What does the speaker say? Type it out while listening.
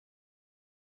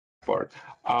part.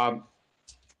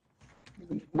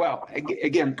 Well,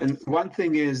 again, and one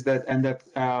thing is that, and that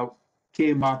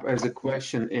came up as a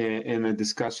question in a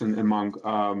discussion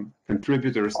among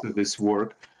contributors to this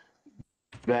work,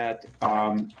 that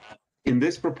in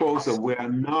this proposal, we are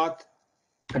not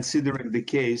considering the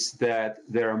case that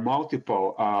there are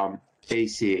multiple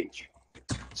ACH.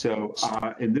 So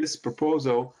in this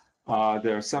proposal,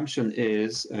 the assumption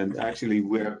is, and actually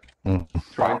we're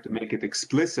trying to make it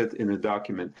explicit in the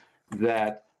document,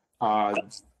 that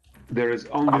there is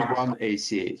only one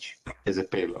ACH as a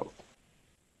payload.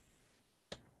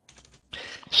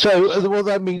 So what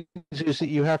that means is that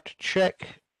you have to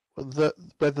check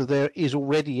whether there is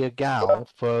already a GAL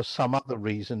for some other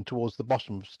reason towards the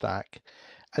bottom of the stack,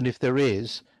 and if there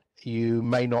is, you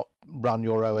may not run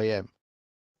your OAM.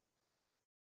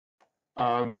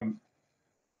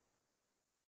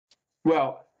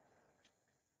 Well,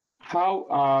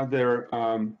 how there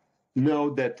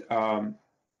node that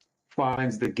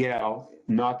finds the GAL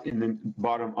not in the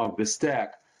bottom of the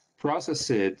stack, process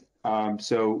it,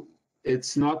 so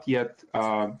it's not yet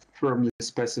firmly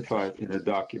specified in the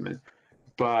document.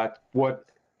 But what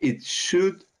it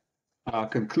should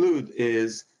conclude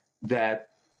is that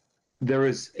there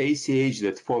is ACH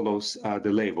that follows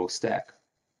the label stack.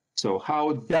 So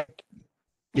how it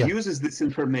uses this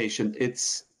information,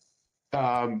 it's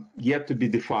yet to be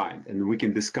defined, and we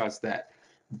can discuss that.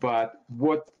 But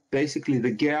what basically the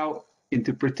GAL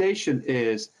interpretation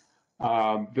is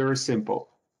very simple.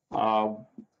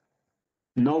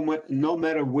 No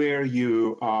matter where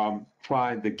you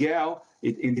find the GAL,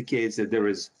 it indicates that there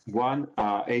is one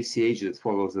ACH that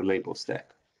follows the label stack.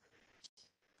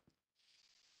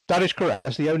 That is correct.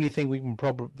 That's the only thing we can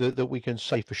that we can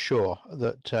say for sure,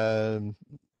 that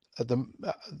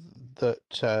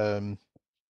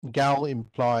GAL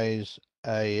implies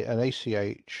an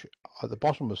ACH at the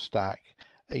bottom of stack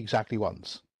exactly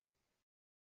once.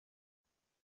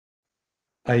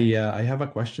 I have a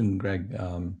question, Greg.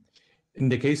 In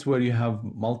the case where you have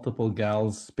multiple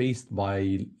GALs spaced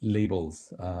by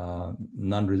labels,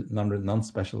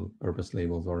 non-special purpose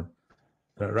labels or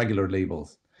regular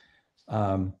labels,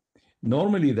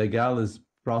 normally the GAL is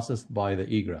processed by the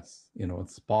egress. You know,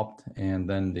 it's popped and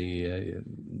then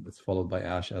it's followed by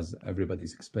ash, as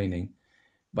everybody's explaining.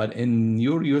 But in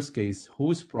your use case,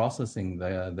 who's processing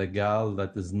the GAL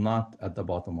that is not at the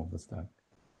bottom of the stack?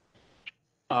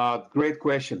 Great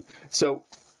question. So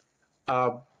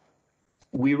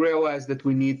we realized that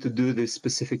we need to do this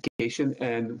specification,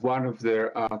 and one of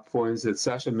the points that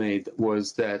Sasha made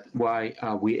was that why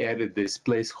we added this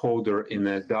placeholder in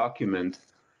a document,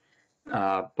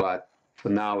 but for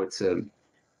now it's an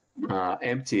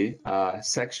empty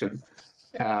section.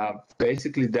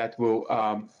 Basically, that will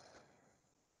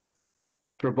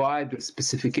provide the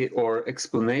specific or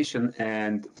explanation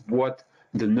and what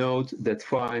the node that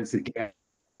finds the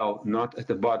GAL not at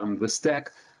the bottom of the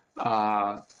stack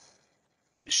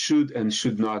should and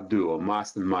should not do, or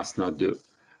must and must not do.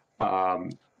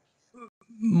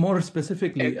 More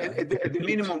specifically, at the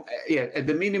minimum, at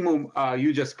the minimum,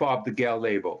 you just pop the GAL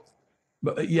label.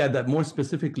 But yeah, that more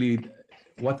specifically,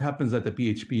 what happens at the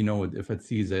PHP node if it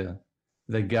sees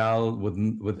the GAL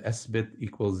with S bit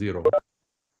equals 0?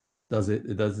 Does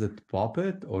it pop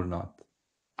it or not?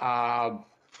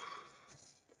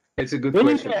 It's a good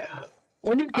question.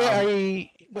 When the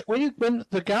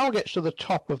GAL gets to the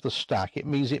top of the stack, it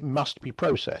means it must be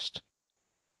processed.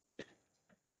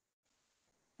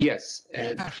 Yes.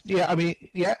 Yeah, I mean,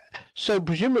 yeah. So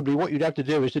presumably, what you'd have to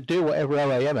do is to do whatever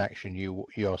OAM action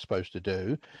you're supposed to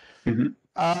do.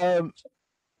 Mm-hmm.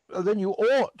 Then you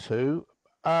ought to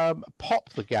pop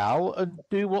the GAL and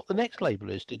do what the next label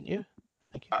is, didn't you?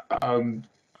 Thank you.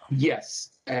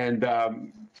 Yes, and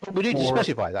we need to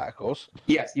specify that, of course.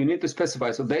 Yes, you need to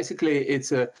specify. So basically,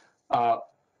 it's a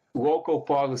local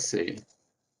policy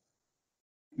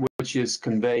which is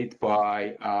conveyed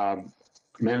by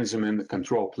management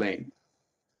control plane.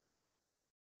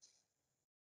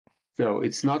 So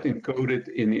it's not encoded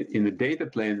in the data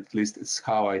plane. At least it's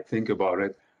how I think about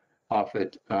it,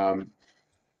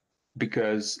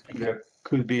 because there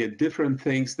could be different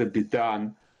things that be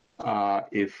done. Well,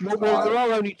 there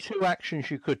are only two actions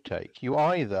you could take. You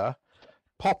either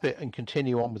pop it and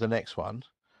continue on with the next one,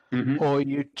 mm-hmm. or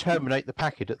you terminate the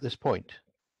packet at this point.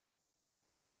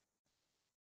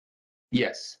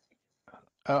 Yes.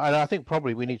 And I think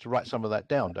probably we need to write some of that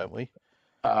down, don't we?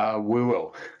 We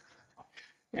will.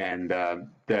 And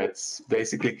that's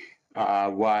basically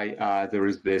why there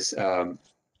is this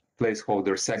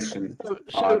placeholder section.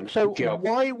 So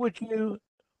why would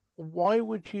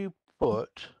you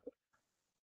put,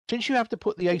 since you have to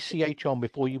put the ACH on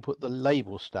before you put the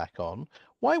label stack on,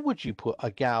 why would you put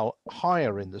a gal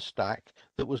higher in the stack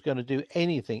that was going to do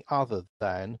anything other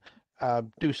than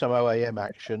do some OAM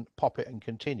action, pop it and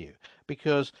continue?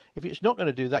 Because if it's not going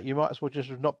to do that, you might as well just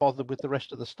have not bothered with the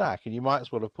rest of the stack, and you might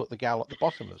as well have put the gal at the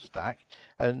bottom of the stack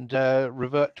and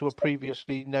revert to a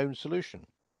previously known solution.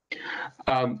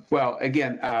 Well,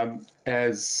 again,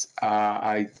 as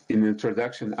in the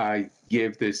introduction, I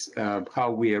gave this how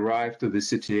we arrived to the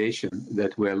situation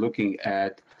that we're looking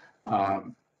at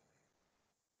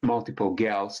multiple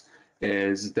gals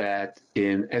is that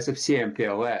in SFC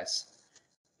MPLS,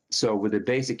 so with a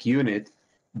basic unit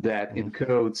that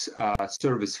encodes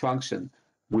service function,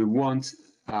 we want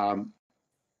to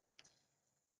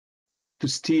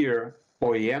steer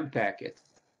OEM packet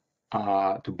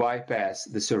to bypass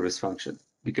the service function,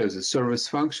 because the service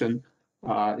function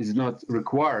is not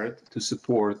required to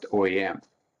support OEM,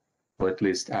 or at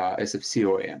least SFC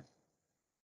OEM.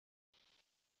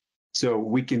 So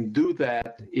we can do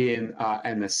that in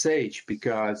NSH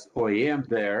because OEM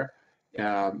there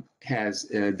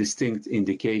has a distinct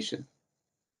indication.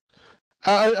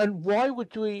 And why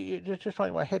would we, just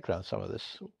trying my head around some of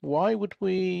this, why would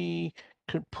we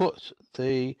put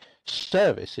the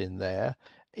service in there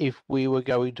if we were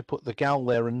going to put the gal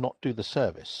there and not do the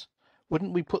service?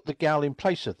 Wouldn't we put the gal in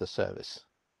place of the service?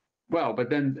 Well, but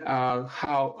then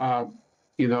how,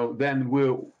 then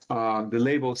will the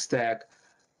label stack,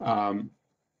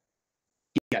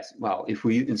 yes, well, if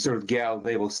we insert gal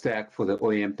label stack for the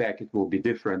OEM packet will be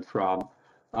different from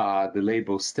the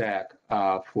label stack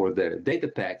for the data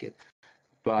packet.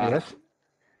 But, yes.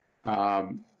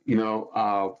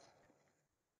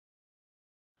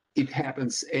 It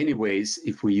happens anyways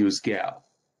if we use gal.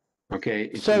 Okay,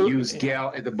 if we use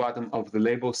gal at the bottom of the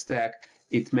label stack,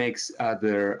 it makes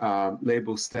the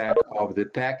label stack of the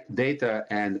pack data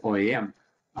and OEM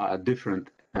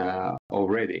different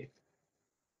already.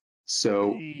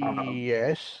 So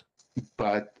yes,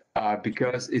 but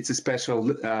because it's a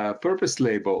special purpose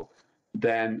label,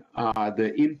 then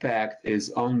the impact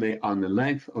is only on the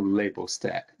length of the label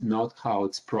stack, not how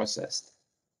it's processed.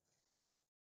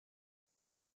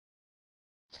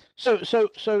 So just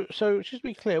to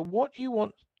be clear, what do you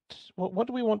want? What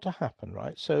do we want to happen,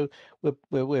 right? So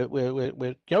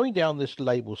we're going down this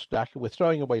label stack and we're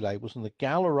throwing away labels, and the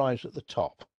gal arrives at the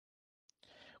top.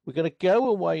 We're going to go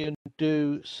away and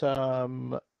do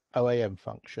some OAM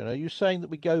function. Are you saying that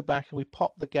we go back and we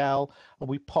pop the gal and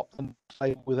we pop the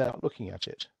label without looking at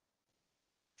it?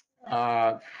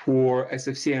 For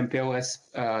SFC and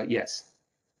MPLS, yes.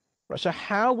 Right. So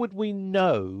how would we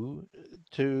know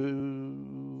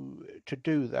to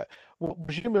do that? Well,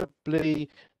 presumably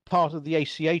part of the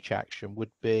ACH action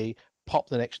would be pop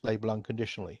the next label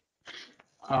unconditionally.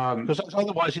 Because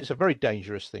otherwise it's a very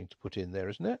dangerous thing to put in there,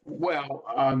 isn't it? Well,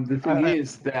 the thing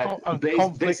is that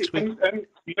basically, and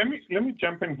let me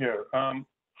jump in here.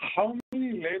 How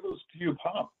many labels do you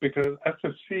pop? Because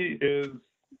SFC is,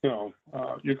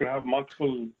 you could have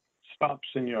multiple stops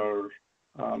in your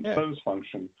service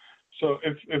function. So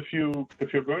if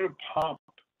you're going to pop,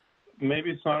 maybe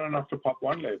it's not enough to pop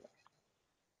one label.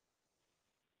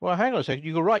 Well, hang on a second.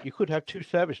 You're right. You could have two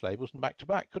service labels and back to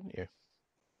back, couldn't you?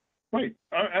 Right.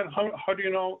 And how do you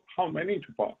know how many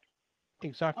to pop?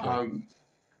 Exactly.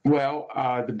 Well,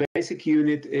 the basic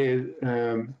unit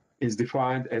is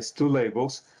defined as two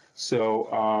labels.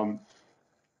 So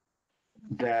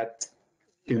that,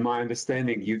 in my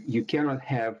understanding, you cannot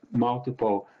have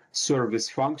multiple service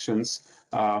functions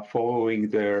following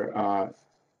their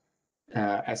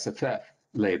SFF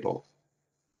label.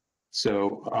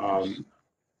 So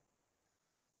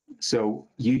so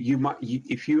you might,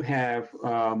 if you have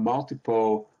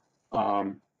multiple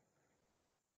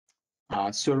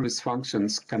service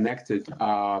functions connected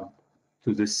to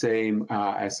the same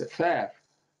SFF,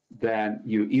 then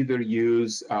you either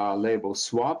use label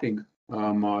swapping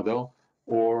model,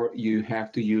 or you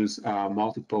have to use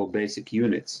multiple basic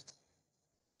units.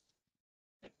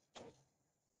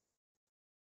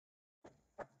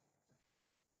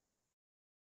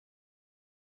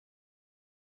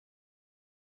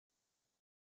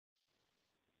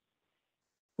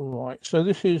 Right. So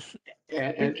this is,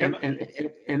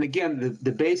 and again,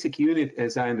 the basic unit,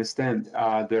 as I understand,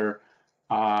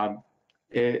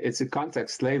 it's a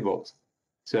context label.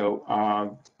 So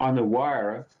on the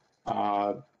wire,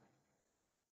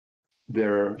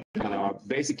 their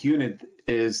basic unit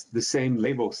is the same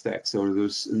label stack. So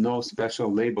there's no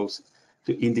special labels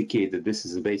to indicate that this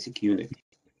is a basic unit.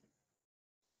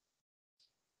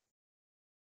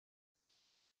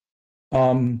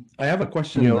 I have a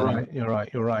question. You're right.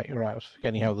 I was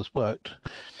forgetting how this worked.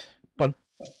 But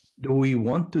do we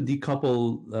want to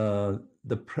decouple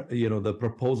the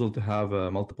proposal to have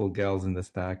multiple GALs in the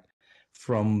stack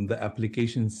from the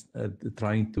applications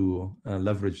trying to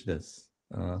leverage this.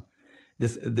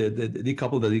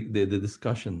 Decouple the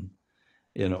discussion.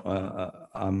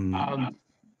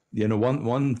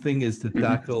 One thing is to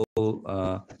tackle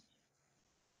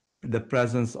the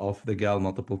presence of the GAL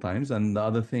multiple times, and the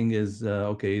other thing is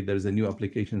okay, there's a new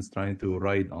applications trying to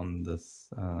ride on this.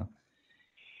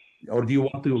 Or do you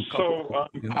want to?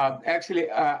 Actually,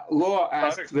 Laura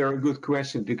asked a very good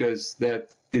question, because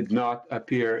that did not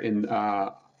appear in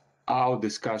our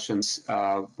discussions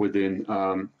within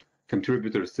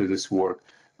contributors to this work,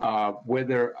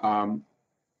 whether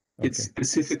it's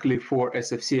specifically for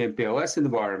SFC and MPLS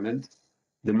environment,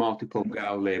 the multiple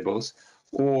GAL labels,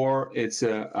 or it's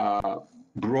a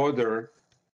broader,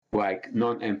 like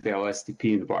non-MPLS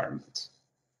TP environments.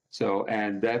 So,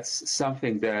 and that's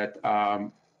something that,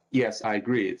 yes, I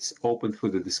agree, it's open for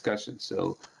the discussion.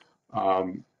 So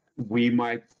we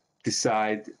might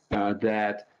decide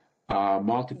that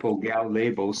multiple GAL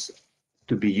labels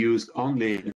to be used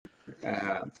only in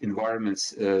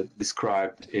environments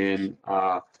described in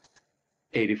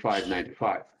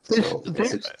 8595. So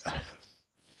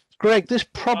Greg, this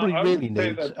probably I really would say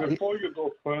needs. that before you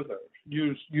go further,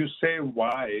 you say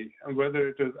why, and whether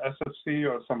it is SFC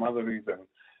or some other reason,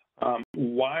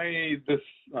 why this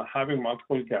having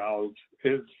multiple GALs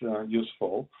is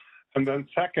useful. And then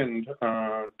second,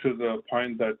 to the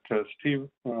point that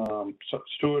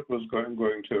Stuart was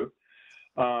going to,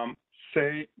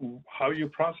 say how you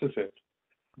process it.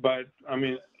 But I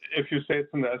mean, if you say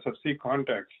it's in the SFC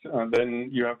context, then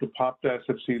you have to pop the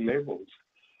SFC labels.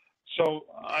 So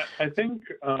I think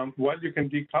while you can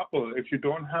decouple, if you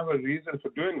don't have a reason for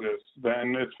doing this,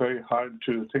 then it's very hard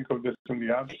to think of this in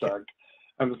the abstract.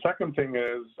 And the second thing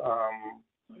is,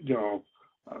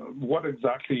 what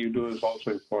exactly you do is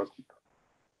also important.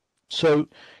 So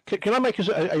can I make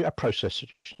a process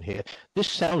suggestion here? This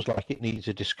sounds like it needs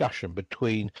a discussion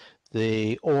between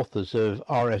the authors of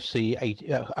RFC,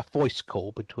 a voice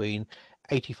call between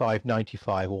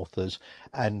 8595 authors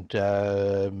and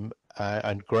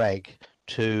Greg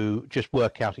to just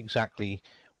work out exactly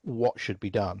what should be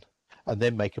done, and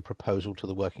then make a proposal to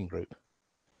the working group.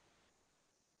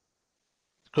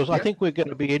 Because I think we're going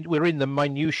to be we're in the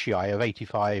minutiae of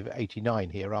 8589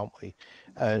 here, aren't we?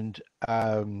 And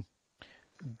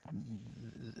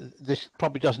this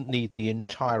probably doesn't need the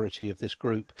entirety of this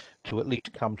group to at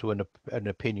least come to an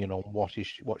opinion on what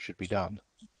should be done.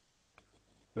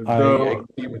 I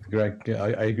agree with Greg.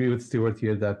 I agree with Stuart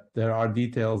here that there are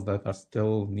details that are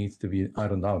still needs to be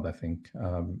ironed out, I think.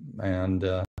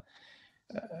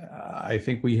 I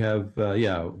think we have,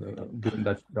 given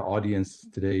that the audience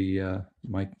today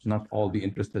might not all be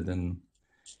interested in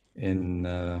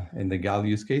the GAL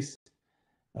use case,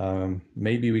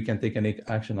 maybe we can take an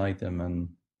action item and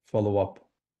follow up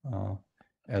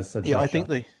as suggested. I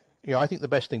think the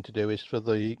best thing to do is for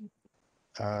the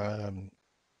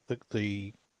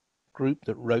group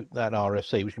that wrote that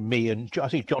RFC, which is me and I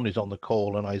see John is on the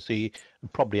call, and I see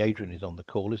probably Adrian is on the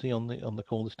call. Is he on the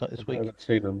call this week? I haven't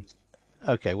seen him.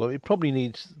 Okay, well, it probably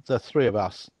needs the three of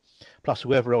us, plus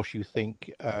whoever else you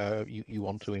think you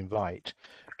want to invite,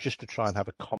 just to try and have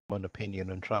a common opinion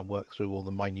and try and work through all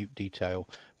the minute detail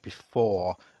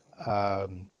before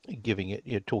giving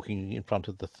it, talking in front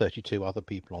of the 32 other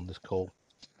people on this call.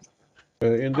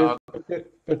 In this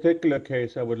particular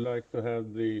case, I would like to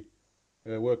have the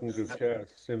working group chairs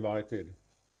invited.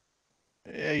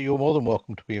 You're more than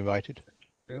welcome to be invited.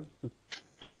 Yeah.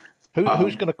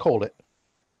 Who's going to call it?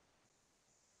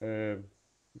 Do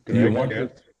you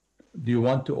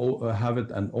want to have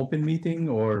it an open meeting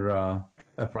or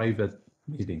a private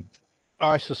meeting?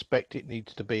 I suspect it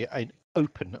needs to be an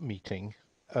open meeting,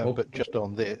 but just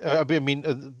on this.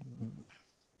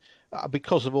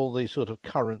 Because of all these sort of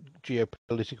current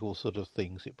geopolitical sort of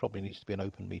things, it probably needs to be an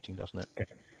open meeting, doesn't it?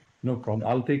 Okay. No problem.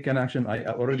 I'll take an action. I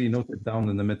already noted down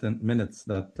in the minutes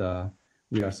that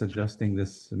we are suggesting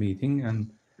this meeting,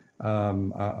 and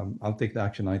I'll take the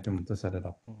action item to set it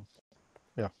up.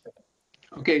 Yeah.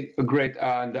 Okay, great.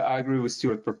 And I agree with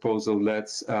Stuart's proposal.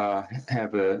 Let's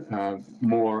have a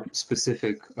more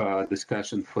specific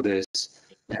discussion for this.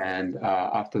 And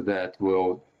after that,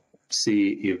 we'll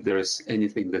see if there's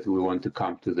anything that we want to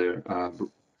come to the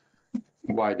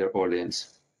wider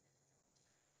audience.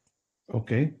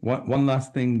 Okay. One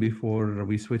last thing before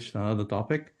we switch to another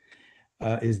topic.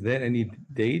 Is there any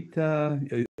date? Are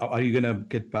you going to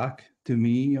get back to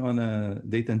me on a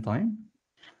date and time?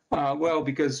 Well,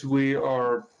 because we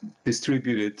are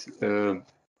distributed,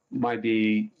 might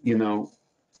be, you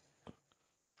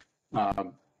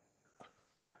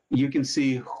can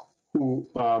see who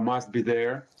must be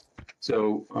there.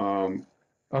 So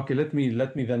Okay, let me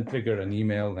then trigger an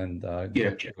email and yeah,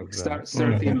 get your, start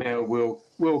email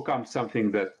will come something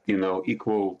that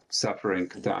equal suffering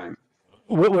time.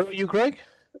 Where are you, Greg?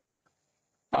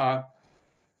 Yeah,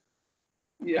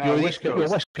 You're West Coast. You're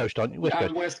West Coast, aren't you? West I'm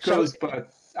Coast. West Coast,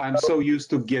 but I'm so used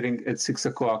to getting at 6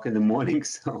 o'clock in the morning.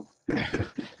 So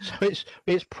So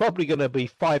it's probably going to be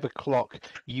 5 o'clock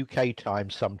UK time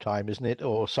sometime, isn't it,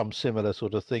 or some similar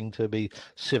sort of thing to be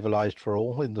civilized for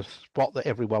all in the spot that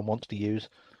everyone wants to use.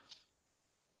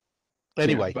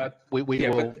 Anyway, yeah, we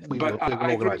will I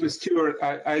agree organise with it. Stuart.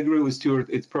 I agree with Stuart.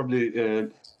 It's probably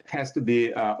has to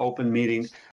be an open meeting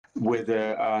with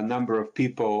a number of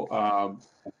people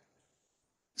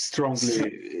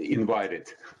strongly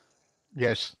invited.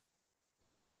 Yes.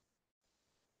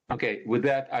 Okay, with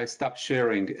that, I stop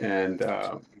sharing and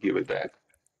give it back.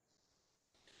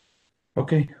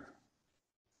 Okay.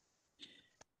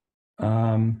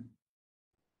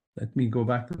 Let me go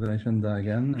back to the agenda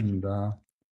again, and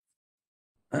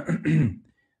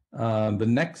the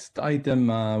next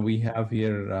item we have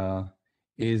here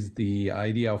is the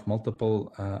idea of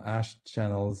multiple ASH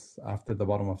channels after the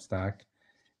bottom of stack.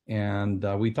 And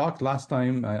we talked last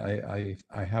time, I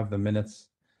have the minutes,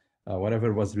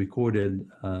 whatever was recorded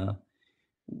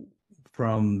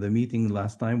from the meeting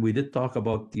last time. We did talk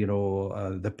about,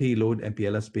 the payload,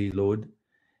 MPLS payload.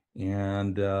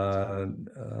 And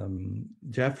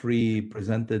Jeffrey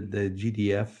presented the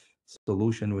GDF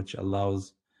solution, which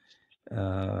allows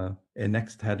a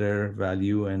next header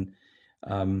value. And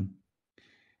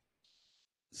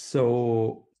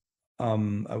so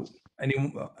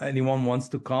anyone wants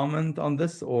to comment on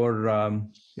this? Or,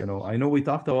 I know we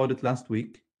talked about it last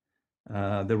week.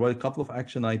 There were a couple of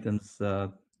action items,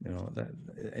 that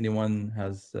anyone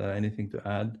has anything to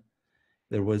add?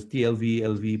 There was TLV,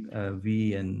 LV,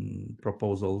 V, and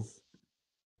proposals,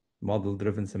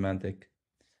 model-driven semantic.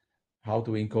 How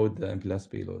to encode the MPLS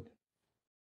payload?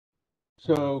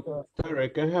 So,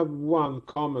 Tarek, I have one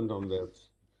comment on this.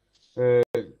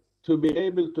 To be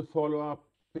able to follow up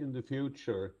in the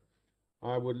future,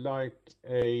 I would like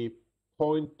a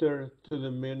pointer to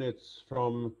the minutes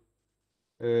from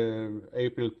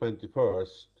April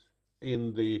 21st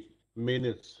in the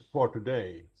minutes for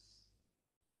today.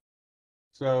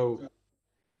 So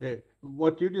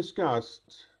what you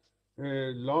discussed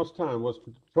last time was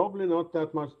probably not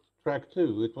that much track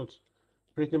 2. It was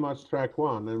pretty much track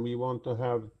 1, and we want to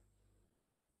have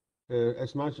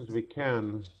as much as we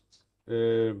can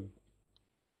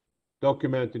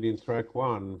documented in track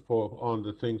 1 on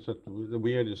the things that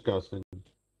we are discussing.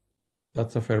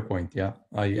 That's a fair point. Yeah,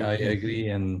 I agree.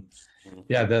 And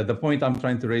yeah, the point I'm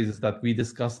trying to raise is that we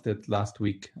discussed it last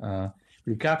week.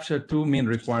 We captured two main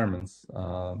requirements.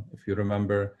 If you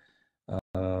remember,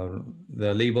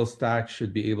 the label stack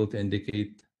should be able to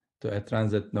indicate to a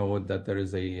transit node that there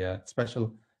is a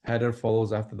special header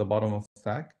follows after the bottom of the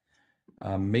stack.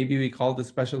 Maybe we called it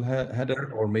special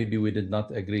header, or maybe we did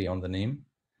not agree on the name.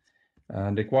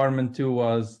 And requirement 2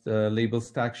 was the label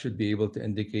stack should be able to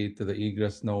indicate to the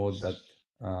egress node that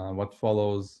what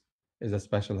follows is a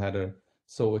special header,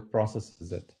 so it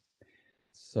processes it.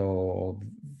 So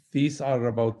these are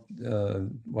about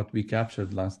what we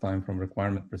captured last time from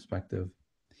requirement perspective.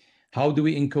 How do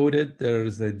we encode it?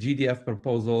 There's a GDF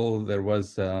proposal. There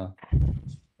was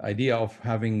idea of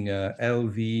having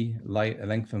LV,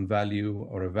 length and value,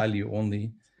 or a value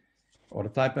only, or a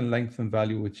type and length and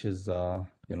value, which is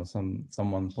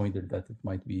someone pointed that it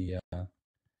might be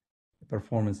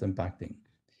performance impacting.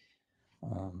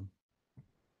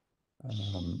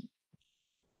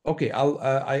 Okay,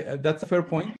 that's a fair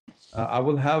point. I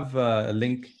will have a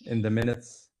link in the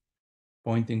minutes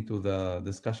pointing to the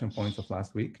discussion points of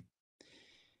last week.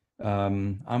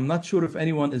 I'm not sure if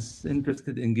anyone is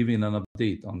interested in giving an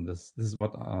update on this. This is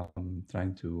what I'm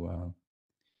trying to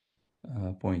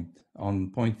point on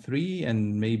point 3,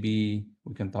 and maybe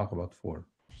we can talk about 4.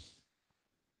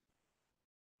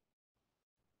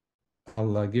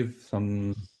 I'll give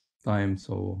some time.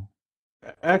 So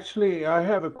actually, I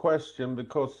have a question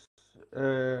because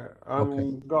I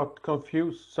got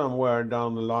confused somewhere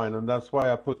down the line, and that's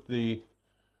why I put the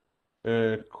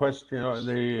question,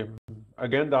 the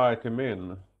agenda item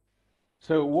in.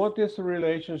 So what is the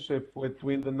relationship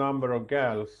between the number of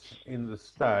gals in the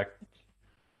stack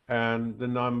and the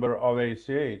number of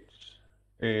ACH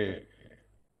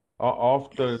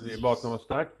after the bottom of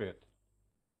stack bit?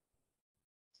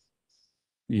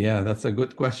 Yeah, that's a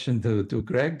good question to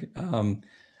Greg.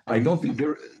 I don't think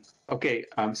there. Okay,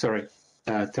 I'm sorry,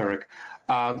 Tarek.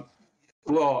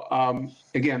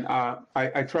 Again,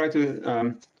 I try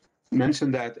to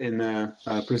mention that in the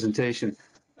presentation.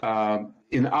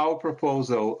 in our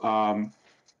proposal,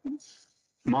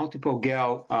 multiple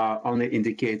gal only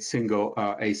indicates single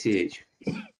ACH.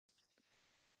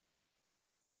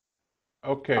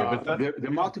 Okay, but that,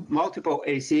 The multiple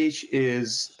ACH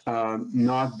is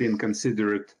not being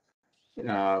considered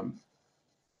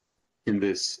in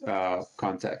this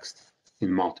context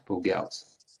in multiple gals.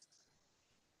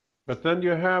 but then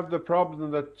you have the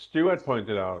problem that Stuart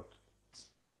pointed out.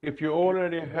 If you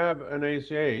already have an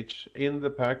ACH in the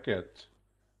packet,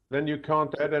 then you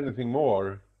can't add anything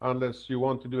more unless you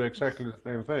want to do exactly the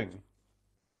same thing.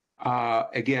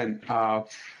 Again,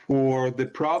 for the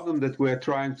problem that we're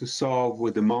trying to solve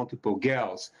with the multiple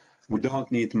gals, we don't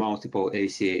need multiple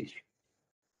ACH.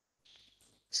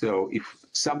 So if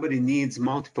somebody needs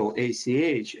multiple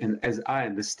ACH, and as I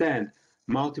understand,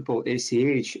 multiple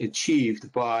ACH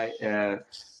achieved by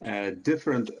a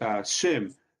different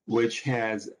shim, which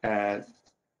has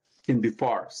can be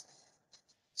parsed.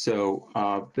 So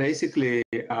basically,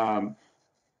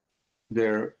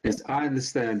 there, as I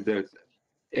understand that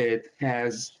it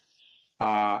has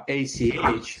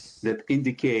ACH that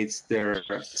indicates their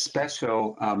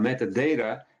special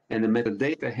metadata, and the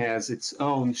metadata has its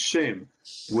own shim,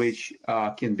 which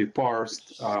can be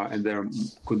parsed, and there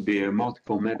could be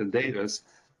multiple metadatas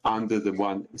under the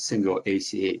one single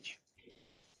ACH.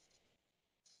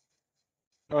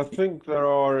 I think there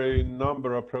are a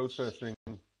number of processing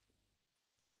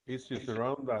issues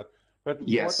around that. But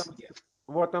Yes.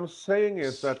 what I'm saying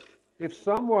is that if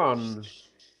someone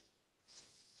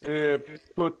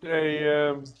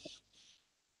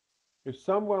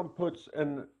puts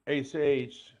an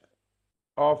ACH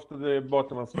after the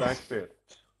bottom of stack bit,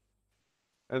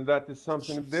 and that is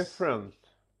something different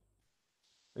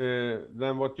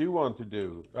than what you want to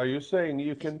do, are you saying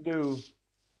you can do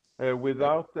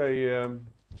without an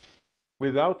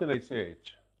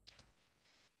ACH?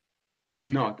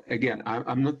 No, again,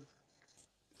 I'm not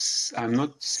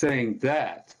saying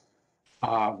that.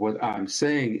 What I'm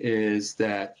saying is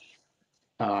that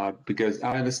because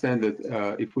I understand that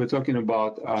if we're talking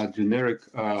about a generic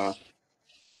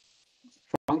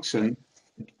function,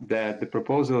 that the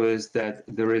proposal is that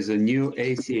there is a new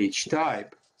ACH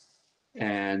type,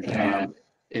 and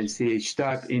ACH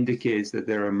type indicates that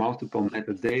there are multiple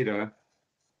metadata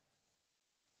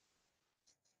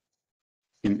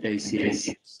in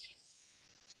ACH.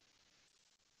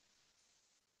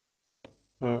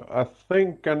 I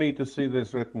think I need to see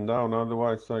this written down,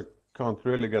 otherwise I can't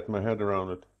really get my head around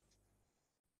it.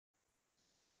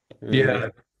 Yeah,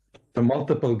 the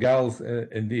multiple gals,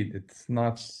 indeed, it's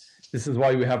not. This is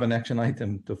why we have an action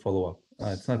item to follow up.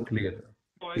 It's not clear.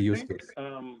 So The use case.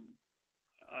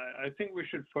 I think we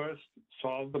should first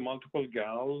solve the multiple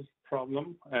gals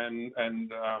problem, and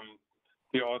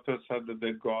the author said that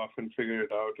they'd go off and figure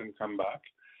it out and come back.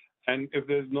 And if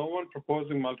there's no one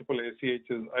proposing multiple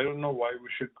ACHs, I don't know why we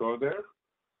should go there.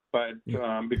 But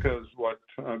because what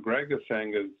Greg is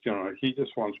saying is, he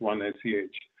just wants one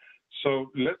ACH. So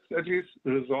let's at least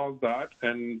resolve that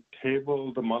and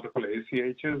table the multiple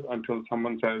ACHs until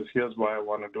someone says, here's why I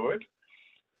want to do it.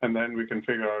 And then we can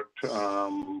figure out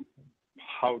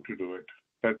how to do it.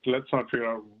 But let's not figure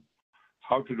out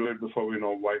how to do it before we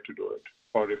know why to do it,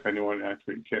 or if anyone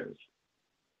actually cares.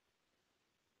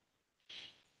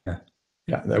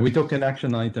 Yeah. We took an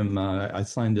action item. I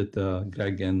signed it,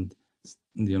 Greg, and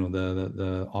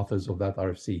the authors of that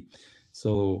RFC.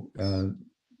 So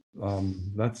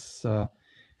let's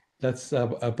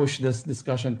push this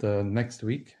discussion to next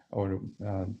week, or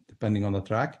depending on the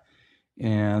track,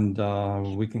 and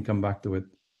we can come back to it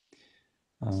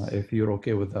if you're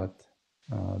okay with that,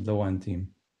 the one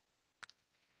team.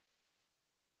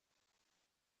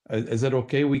 Is it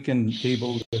okay? We can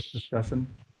table this discussion.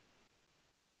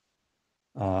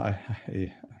 I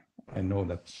know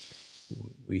that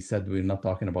we said we're not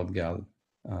talking about GAL.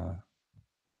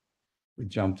 We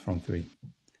jumped from 3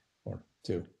 or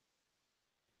 2.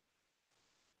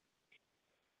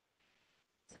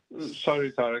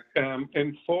 Sorry, Tarek.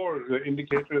 In 4, the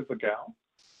indicator is a GAL?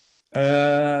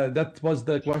 That was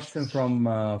the question from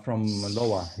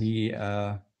Loa. He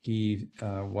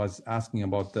was asking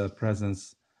about the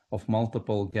presence of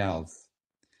multiple GALs.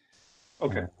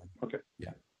 Okay. Okay.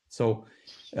 Yeah. So,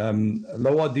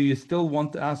 Loa, do you still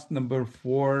want to ask number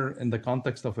 4 in the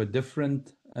context of a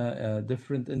different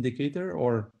indicator,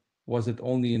 or was it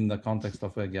only in the context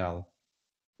of a GAL?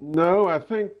 No, I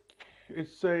think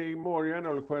it's a more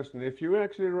general question. If you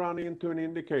actually run into an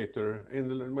indicator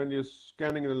when you're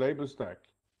scanning the label stack,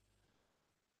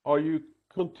 are you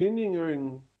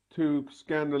continuing to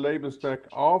scan the label stack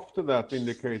after that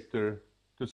indicator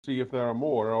to see if there are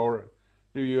more, or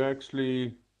do you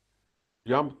actually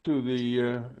jump to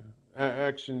the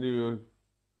action you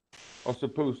are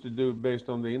supposed to do based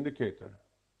on the indicator.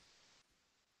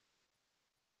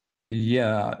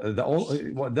 Yeah,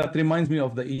 that reminds me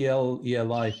of the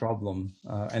ELI problem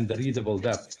and the readable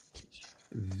depth.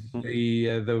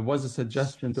 There was a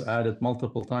suggestion to add it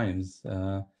multiple times,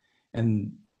 and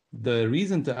the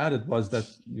reason to add it was that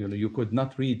you could not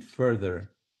read further.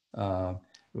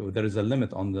 There is a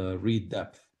limit on the read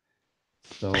depth.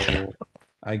 So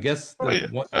I guess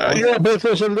yeah, but if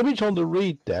there's a limit on the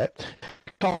read depth,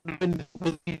 can't win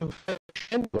with you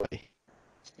anyway.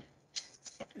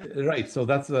 Right. So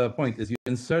that's the point: is you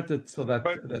insert it so that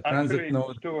the transit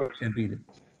node can read it.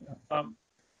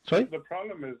 Sorry? The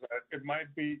problem is that it might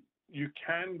be you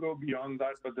can go beyond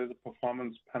that, but there's a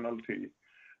performance penalty.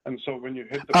 And so when you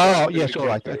hit the yes, all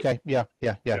right, okay, yeah,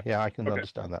 I can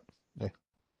understand that. Yeah.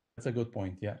 That's a good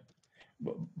point. Yeah,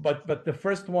 but the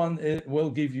first one, it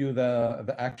will give you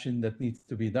the action that needs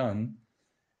to be done,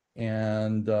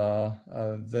 and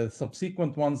the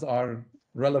subsequent ones are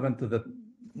relevant to the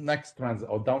next transit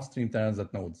or downstream transit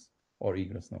nodes or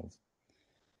egress nodes.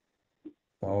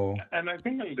 So, and I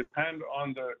think it'll depend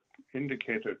on the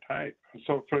indicator type.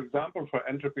 So, for example, for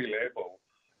entropy label,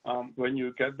 when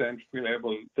you get the entropy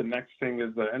label, the next thing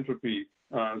is the entropy,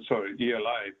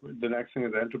 ELI, the next thing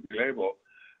is the entropy label.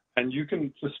 And you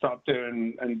can just stop there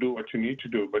and do what you need to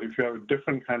do. But if you have a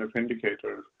different kind of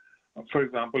indicator, for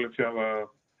example, if you have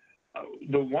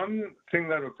the one thing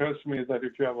that occurs to me is that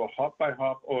if you have a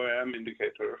hop-by-hop OAM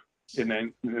indicator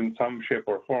in some shape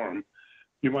or form,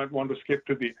 you might want to skip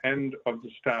to the end of the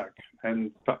stack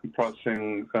and start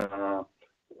processing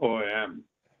OAM.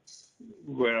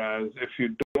 Whereas if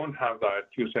you don't have that,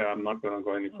 you say, I'm not going to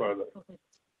go any further.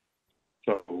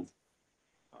 So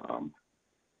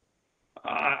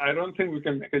I don't think we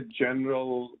can make a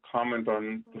general comment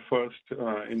on the first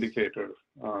indicator.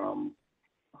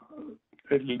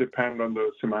 It'll depend on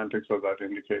the semantics of that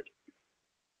indicator.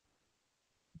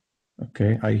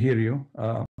 Okay, I hear you.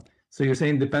 So you're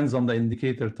saying depends on the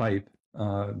indicator type,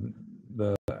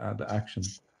 the action.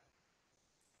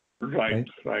 Right.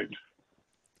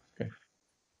 Okay.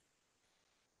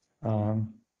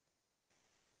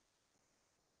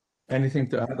 Anything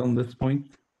to add on this point,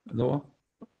 Loa?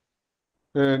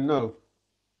 No.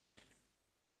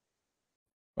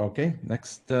 Okay.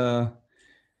 Next,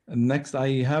 I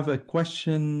have a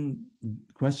questions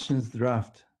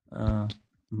draft.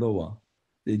 Loa,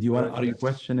 are you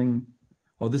questioning?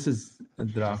 Oh, this is a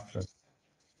draft.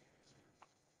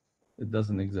 It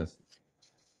doesn't exist.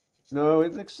 No,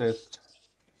 it exists.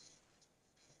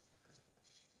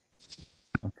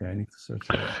 Okay, I need to search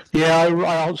for it. Yeah,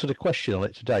 I answered a question on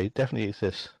it today. It definitely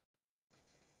exists.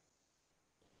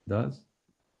 Does?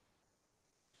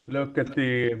 Look at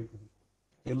the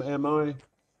MI.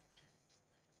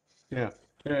 Yeah.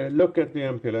 Look at the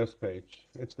MPLS page.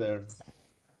 It's there.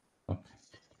 Okay.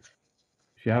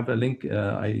 If you have a link,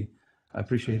 I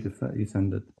appreciate if you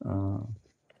send it.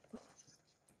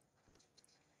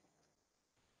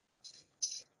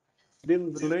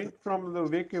 Didn't the link from the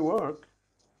wiki work?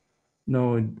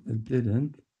 No, it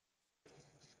didn't.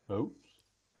 Oops.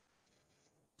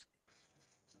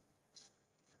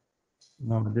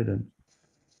 No, it didn't.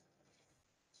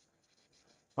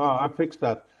 I fixed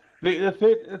that.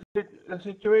 The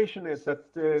situation is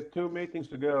that 2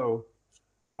 meetings ago,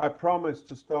 I promised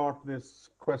to start this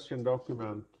question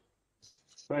document,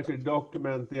 to actually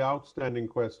document the outstanding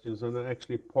questions and then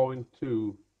actually point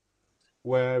to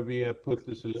where we have put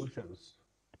the solutions.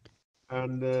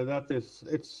 And it's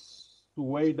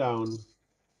way down.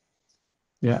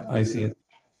 Yeah, I see it.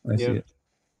 I see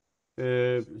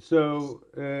it. So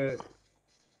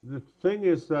the thing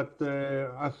is that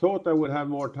I thought I would have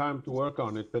more time to work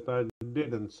on it, but I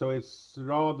didn't. So it's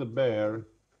rather bare.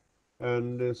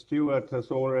 And Stuart has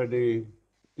already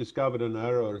discovered an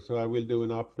error, so I will do an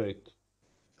update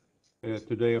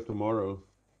today or tomorrow.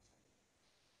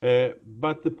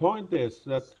 But the point is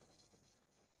that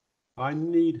I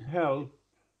need help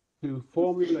to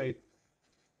formulate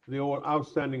the all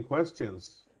outstanding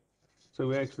questions, so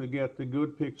we actually get a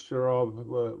good picture of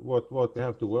what we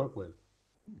have to work with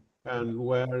and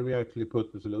where we actually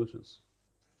put the solutions.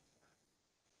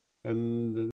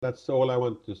 And that's all I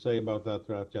want to say about that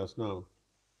right just now.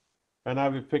 And I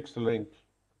will fix the link.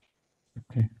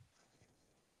 Okay.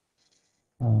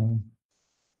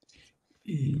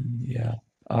 Yeah.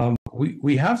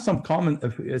 We have some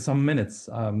some minutes.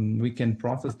 We can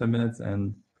process the minutes,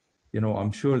 and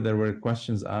I'm sure there were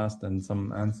questions asked and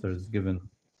some answers given.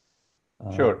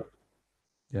 Sure.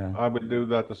 Yeah. I will do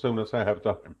that as soon as I have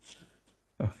time.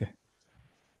 Okay.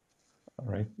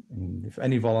 All right. And if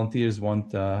any volunteers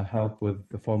want help with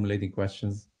the formulating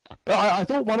questions. But I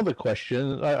thought one of the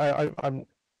questions, I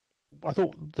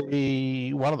thought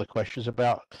one of the questions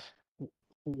about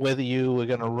whether you were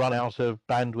going to run out of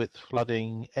bandwidth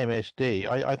flooding MSD,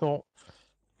 I thought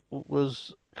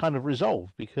was kind of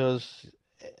resolved, because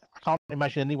I can't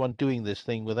imagine anyone doing this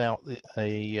thing without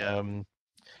an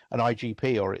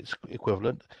IGP or its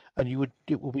equivalent, and it would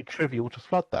be trivial to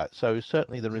flood that. So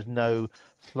certainly there is no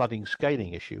flooding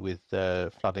scaling issue with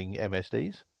flooding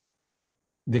MSDs.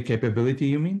 The capability,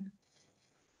 you mean?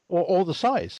 Or the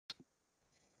size.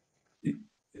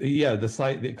 Yeah, the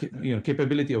size,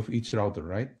 capability of each router,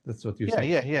 right? That's what you're saying.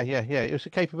 Yeah. It's a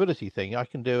capability thing. I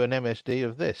can do an MSD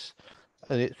of this,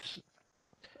 and it's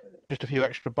just a few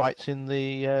extra bytes in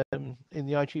the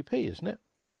IGP, isn't it?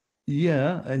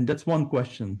 Yeah, and that's one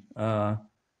question.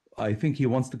 I think he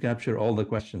wants to capture all the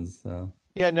questions.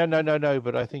 Yeah, no.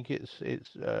 But I think it's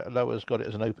Loa's got it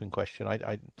as an open question.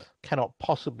 I cannot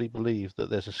possibly believe that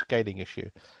there's a scaling issue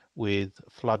with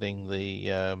flooding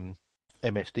the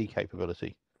MSD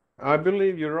capability. I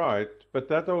believe you're right, but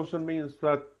that also means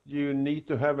that you need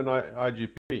to have an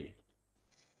IGP.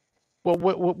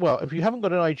 Well, if you haven't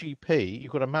got an IGP,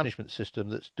 you've got a management system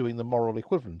that's doing the moral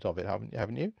equivalent of it,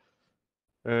 haven't you?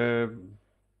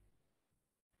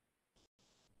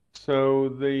 So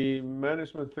the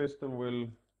management system will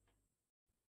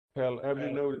tell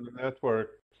every node in the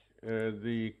network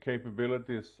the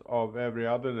capabilities of every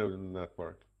other node in the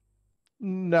network.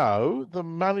 No, the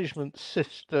management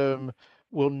system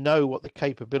will know what the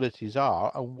capabilities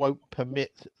are and won't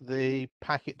permit the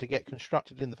packet to get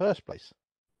constructed in the first place.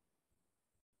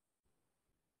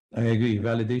 I agree.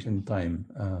 Validation time.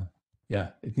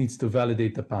 Yeah, it needs to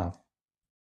validate the path.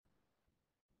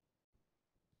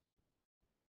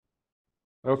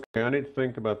 Okay, I need to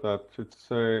think about that.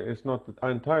 It's not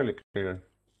entirely clear.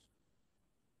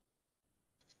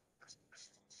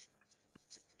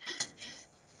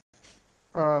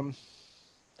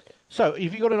 So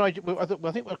if you've got an IGP,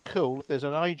 I think we're cool. If there's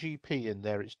an IGP in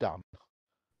there, it's done.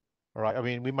 All right. I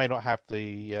mean, we may not have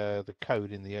the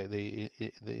code in the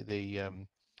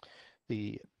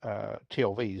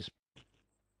TLVs,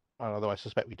 although I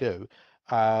suspect we do.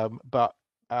 But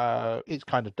it's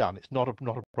kind of done. It's not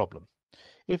a problem.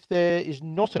 If there is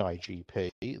not an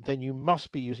IGP, then you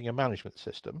must be using a management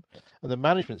system, and the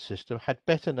management system had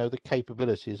better know the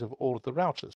capabilities of all of the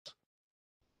routers.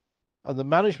 And the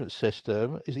management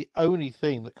system is the only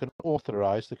thing that can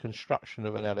authorize the construction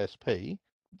of an LSP,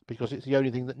 because it's the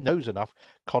only thing that knows enough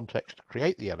context to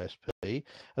create the LSP.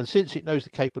 And since it knows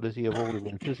the capability of all the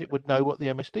routers, it would know what the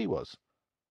MSD was.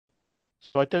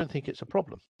 So I don't think it's a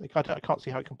problem. I can't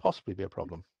see how it can possibly be a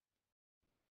problem.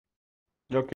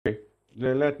 Okay,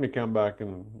 let me come back,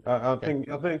 and I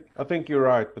think you're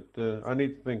right, but I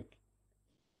need to think.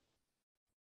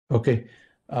 Okay.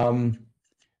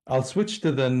 I'll switch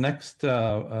to the next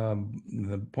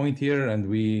the point here, and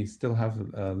we still have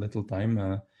a little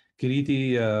time.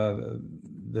 Kiriti,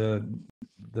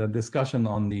 the discussion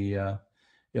on the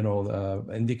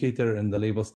indicator and the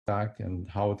label stack and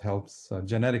how it helps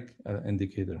generic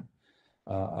indicator.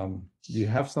 Do you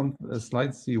have some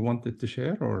slides you wanted to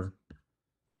share, or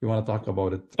you want to talk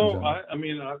about it? Oh, I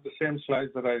mean, I have the same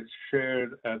slides that I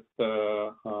shared at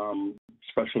the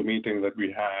special meeting that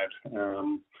we had.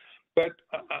 But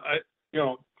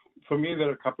for me, there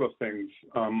are a couple of things.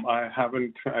 I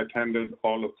haven't attended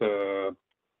all of the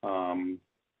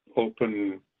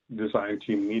open design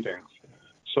team meetings,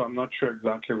 so I'm not sure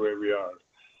exactly where we are.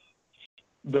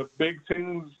 The big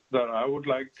things that I would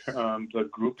like the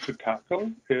group to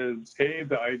tackle is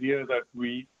the idea that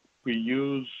we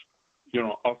use,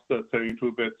 of the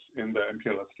 32 bits in the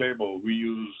MPLS label, we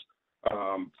use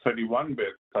 31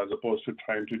 bits as opposed to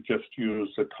trying to just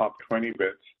use the top 20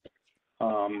 bits.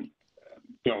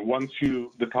 Once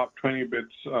the top 20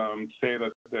 bits say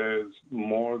that there's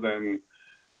more than,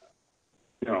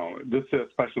 this is a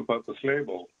special purpose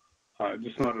label,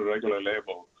 just not a regular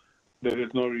label. There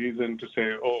is no reason to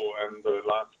say, oh, and the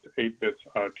last 8 bits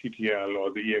are TTL,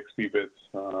 or the EXP bits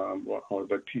or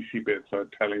the TC bits are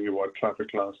telling you what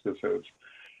traffic class this is.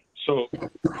 So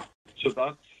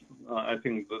that's, I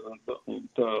think,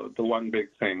 the one big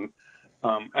thing.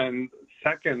 And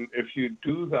second, if you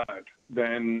do that,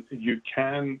 then you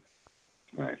can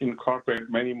incorporate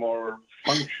many more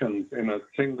functions in a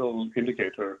single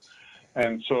indicator.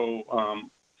 And so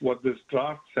what this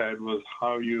draft said was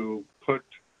how you put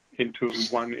into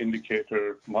one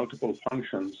indicator multiple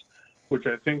functions, which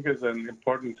I think is an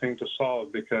important thing to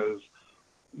solve, because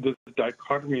the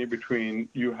dichotomy between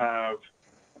you have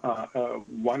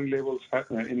one label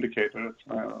indicator,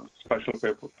 special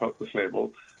purpose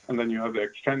label, and then you have the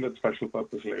extended special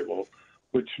purpose label,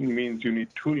 which means you need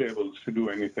two labels to do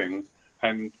anything.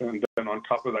 And then on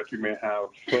top of that, you may have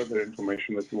further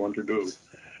information that you want to do.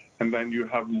 And then you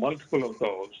have multiple of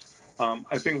those.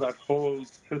 I think that whole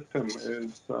system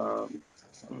is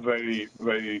very,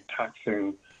 very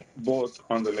taxing, both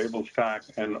on the label stack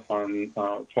and on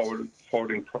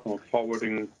forwarding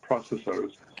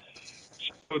processors.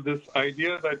 So this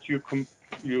idea that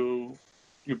you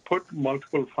put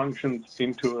multiple functions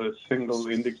into a single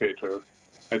indicator,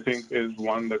 I think, is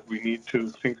one that we need to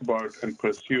think about and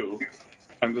pursue.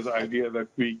 And this idea that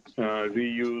we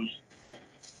reuse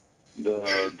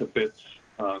the bits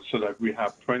so that we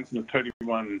have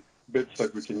 31 bits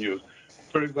that we can use.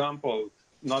 For example,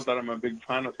 not that I'm a big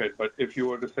fan of it, but if you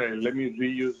were to say, let me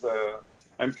reuse the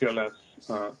MPLS,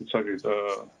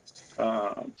 the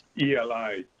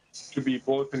ELI to be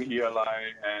both an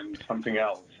ELI and something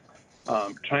else,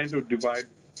 trying to divide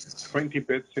 20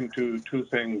 bits into two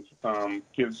things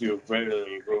gives you very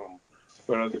little room.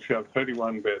 Whereas if you have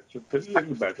 31 bits, it's a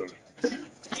little better.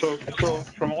 So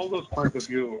from all those points of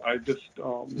view, I just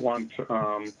want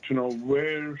to know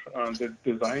where the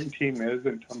design team is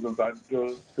in terms of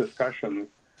those discussions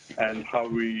and how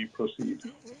we proceed.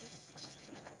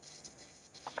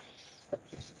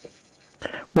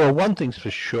 Well, one thing's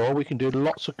for sure, we can do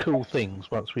lots of cool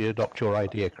things once we adopt your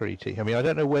idea, Kriti. I mean, I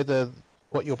don't know whether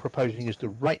what you're proposing is the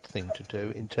right thing to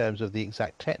do in terms of the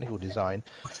exact technical design,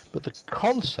 but the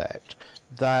concept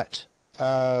that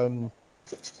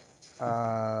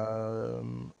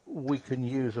we can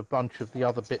use a bunch of the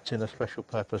other bits in a special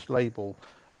purpose label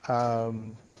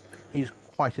is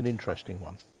quite an interesting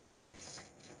one.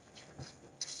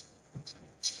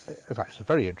 In fact, it's a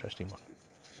very interesting one.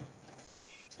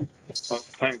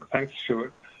 Thanks,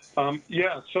 Stuart.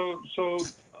 Yeah, so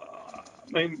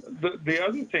I mean, the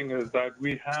other thing is that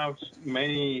we have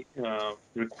many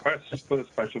requests for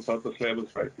special purpose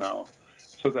labels right now.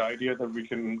 So the idea that we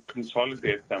can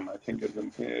consolidate them, I think, is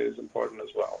important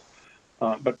as well.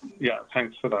 But yeah,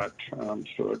 thanks for that,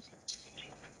 Stuart.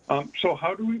 So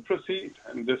how do we proceed?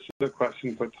 And this is a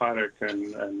question for Tarek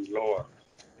and Loa.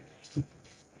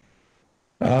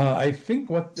 I think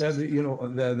what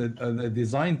the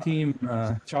design team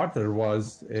charter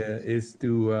is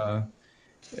to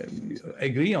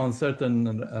agree on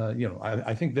certain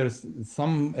I think there's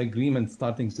some agreement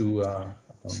starting to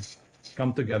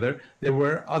come together. There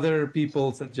were other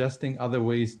people suggesting other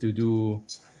ways to do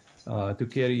to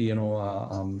carry in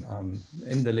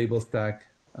the label stack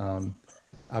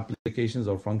applications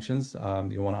or functions.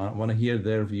 You want to hear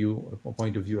their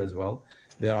point of view as well.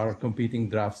 There are competing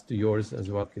drafts to yours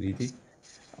as well, Kriti.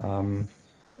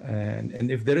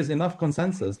 And if there is enough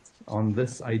consensus on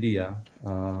this idea,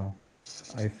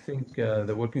 I think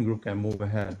the working group can move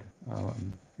ahead. Well,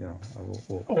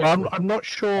 I'm not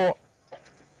sure.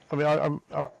 I mean, I'm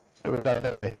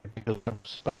because I'm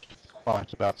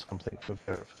quiet about something for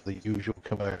the usual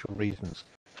commercial reasons.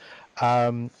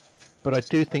 But I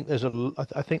do think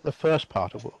I think the first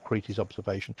part of Kriti's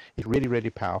observation is really,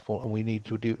 really powerful, and we need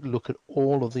to look at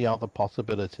all of the other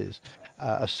possibilities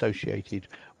associated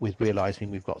with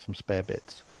realizing we've got some spare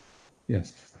bits.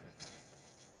 Yes.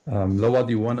 Loa,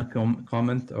 do you want to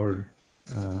comment, or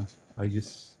I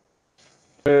just?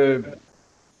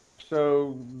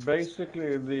 So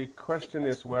basically, the question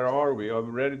is, where are we? Are we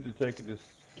ready to take a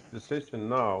decision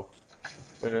now?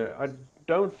 I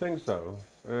don't think so.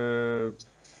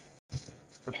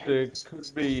 But it could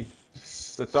be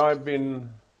that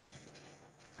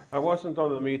I wasn't on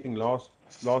the meeting last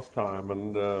time,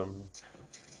 and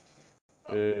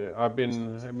I've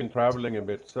been traveling a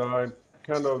bit, so I'm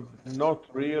kind of not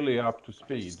really up to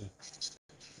speed.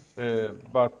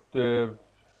 But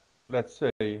let's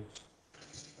say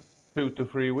 2 to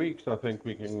 3 weeks, I think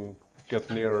we can get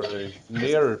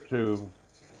nearer to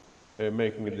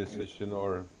making a decision,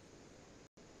 or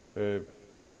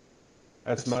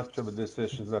as much of a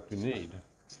decision that we need.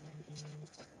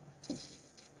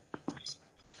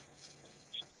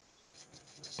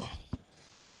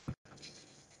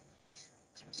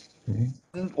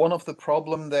 Isn't one of the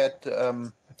problem that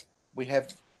we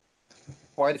have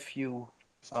quite a few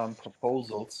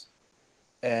proposals,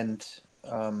 and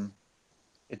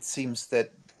it seems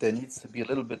that there needs to be a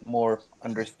little bit more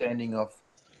understanding of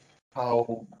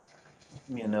how,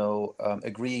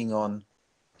 agreeing on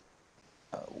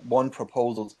one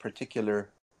proposal's particular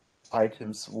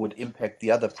items would impact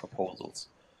the other proposals,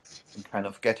 and kind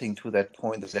of getting to that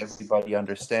point that everybody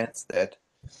understands that.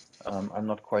 I'm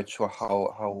not quite sure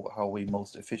how we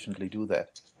most efficiently do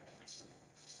that.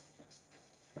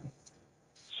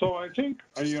 So I think,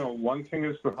 one thing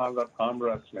is to have that arm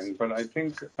wrestling, but I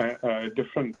think a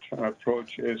different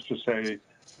approach is to say,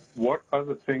 what are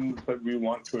the things that we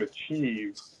want to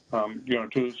achieve?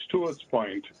 To Stuart's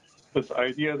point, this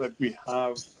idea that we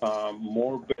have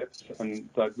more bits and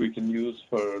that we can use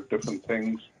for different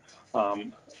things.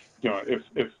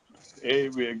 If A,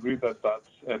 we agree that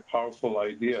that's a powerful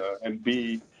idea, and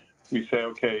B, we say,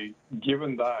 okay,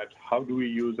 given that, how do we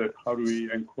use it? How do we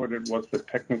encode it? What's the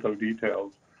technical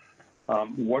details?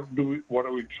 What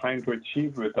are we trying to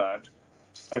achieve with that?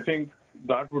 I think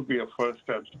that would be a first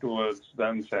step towards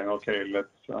then saying, okay,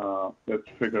 let's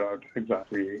figure out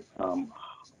exactly,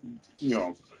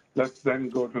 let's then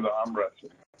go to the arm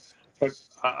wrestling. But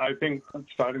I think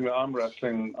starting the arm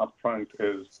wrestling up front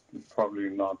is probably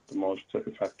not the most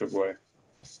effective way.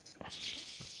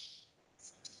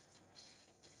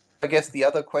 I guess the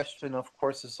other question, of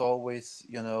course, is always,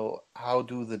 how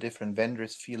do the different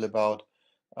vendors feel about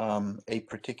a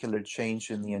particular change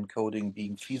in the encoding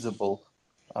being feasible,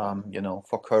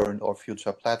 for current or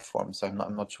future platforms. I'm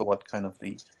not sure what kind of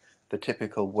the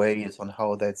typical way is on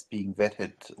how that's being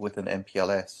vetted with an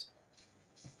MPLS.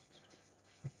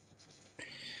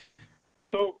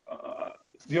 So,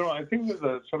 I think there's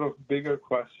a sort of bigger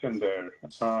question there.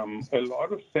 A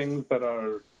lot of things that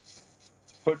are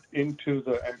put into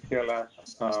the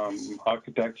MPLS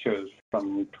architectures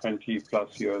from 20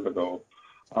 plus years ago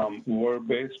were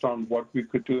based on what we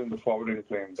could do in the forwarding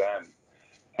plane then.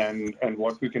 And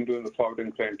what we can do in the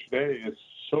forwarding plane today is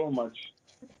so much,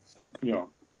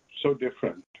 so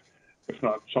different, if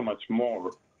not so much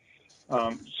more.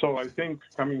 So I think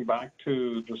coming back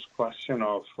to this question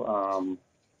of,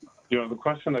 the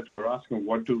question that you're asking,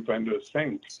 what do vendors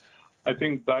think? I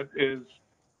think that is,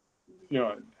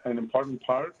 an important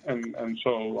part. And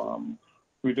so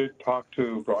we did talk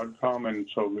to Broadcom, and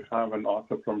so we have an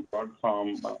author from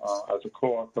Broadcom as a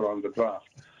co-author on the draft.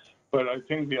 But I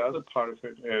think the other part of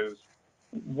it is,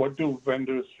 what do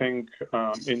vendors think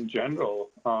in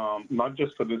general, not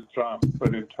just for this draft,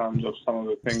 but in terms of some of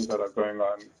the things that are going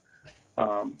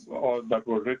on or that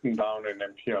were written down in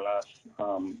MPLS,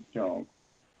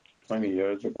 20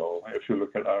 years ago. If you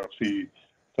look at RFC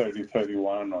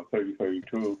 3031 or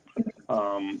 3032,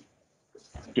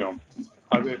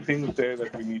 are there things there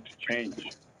that we need to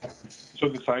change? So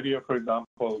this idea, for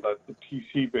example, that the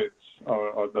TC bits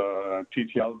or the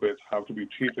TTL bits have to be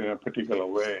treated in a particular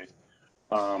way,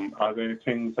 are there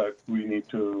things that we need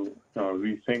to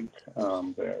rethink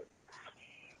there?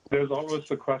 There's always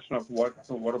the question of what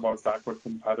about backward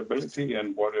compatibility,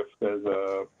 and what if there's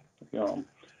a,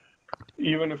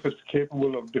 even if it's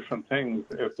capable of different things,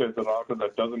 if there's a router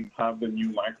that doesn't have the new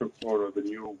microcode or the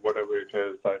new whatever it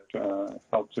is that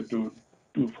helps it do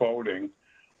forwarding,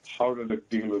 how does it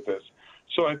deal with this?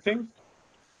 So I think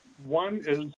one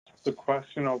is the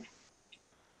question of,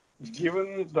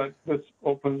 given that this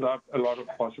opens up a lot of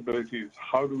possibilities,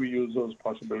 how do we use those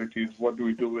possibilities? What do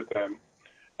we do with them?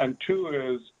 And two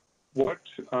is, what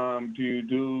do you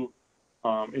do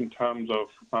in terms of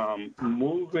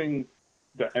moving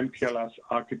the MPLS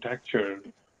architecture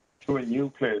to a new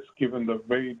place, given the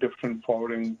very different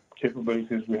forwarding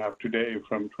capabilities we have today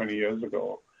from 20 years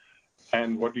ago?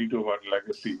 And what do you do about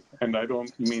legacy? And I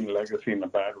don't mean legacy in a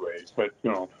bad way, but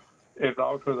a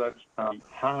router that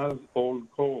has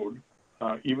old code,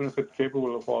 even if it's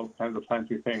capable of all kinds of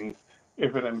fancy things,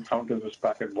 if it encounters this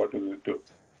packet, what does it do?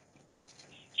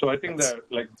 So I think there are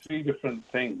like three different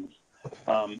things.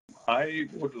 I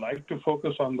would like to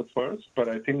focus on the first, but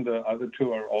I think the other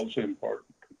two are also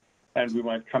important, and we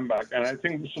might come back. And I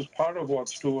think this is part of what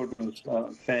Stuart was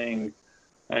saying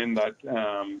in that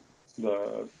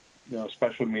the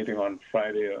special meeting on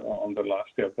Friday, on the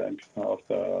last day of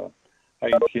the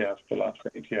IETF, the last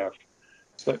IETF,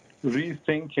 that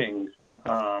rethinking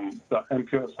the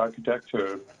MPLS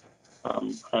architecture,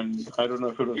 and I don't know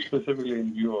if it was specifically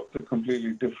in view of the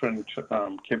completely different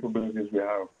capabilities we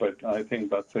have, but I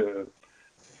think that's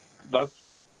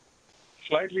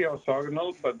slightly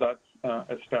orthogonal, but that's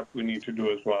a step we need to do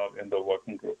as well in the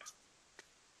working group.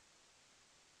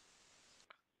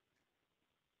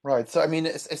 Right. So I mean,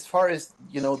 as far as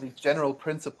the general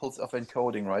principles of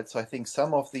encoding, right? So I think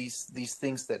some of these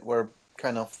things that were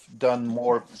kind of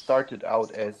started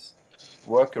out as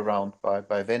workaround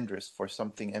by vendors for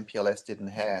something MPLS didn't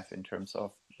have, in terms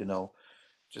of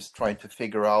just trying to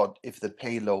figure out if the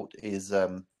payload is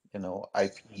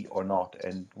IP or not.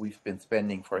 And we've been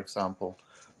spending, for example,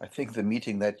 I think the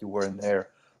meeting that you were in there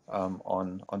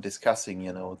on discussing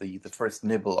the first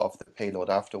nibble of the payload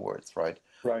afterwards, right?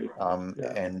 Right.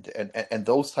 Yeah. And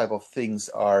those type of things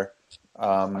are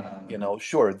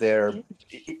sure, there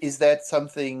is that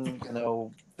something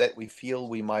that we feel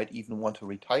we might even want to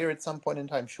retire at some point in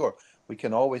time, sure, we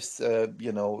can always,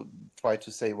 you know, try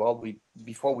to say, well,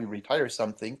 before we retire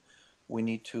something, we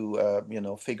need to, you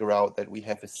know, figure out that we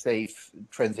have a safe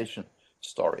transition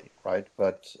story, right?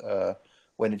 But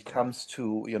when it comes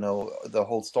to, you know, the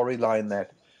whole storyline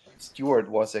that Stuart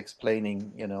was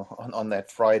explaining, you know, on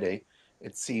that Friday,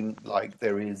 it seemed like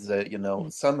there is, you know,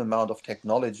 some amount of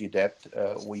technology debt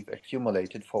we've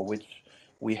accumulated for which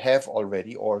we have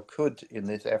already or could in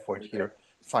this effort here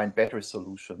find better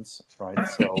solutions, right?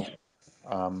 So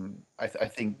I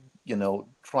think, you know,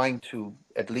 trying to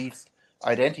at least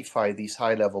identify these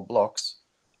high-level blocks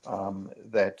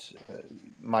that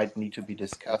might need to be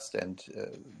discussed and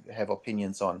have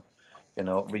opinions on, you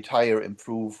know, retire,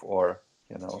 improve, or,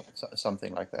 you know,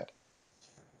 something like that.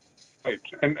 Right,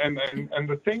 and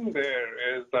the thing there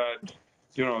is that,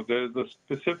 you know, there's the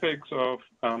specifics of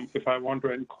if I want to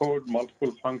encode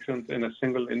multiple functions in a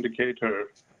single indicator,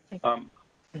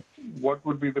 what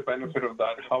would be the benefit of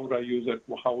that? How would I use it?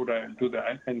 How would I do the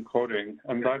encoding?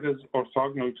 And that is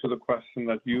orthogonal to the question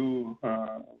that you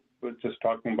were just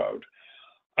talking about.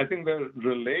 I think they're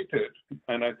related,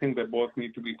 and I think they both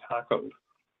need to be tackled.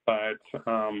 But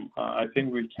I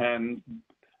think we can,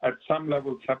 at some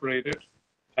level, separate it.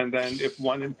 And then if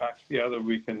one impacts the other,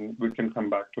 we can come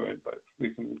back to it, but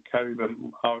we can carry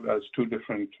them out as two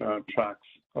different tracks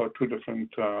or two different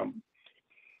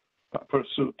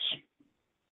pursuits.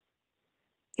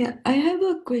 Yeah, I have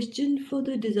a question for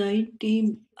the design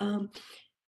team.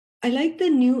 I like the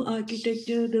new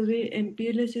architecture, the way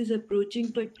MPLS is approaching,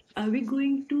 but are we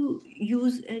going to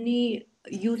use any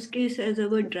use case as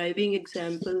our driving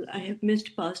example? I have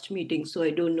missed past meetings, so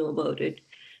I don't know about it.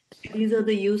 These are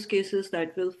the use cases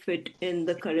that will fit in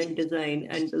the current design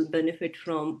and will benefit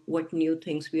from what new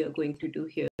things we are going to do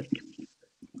here.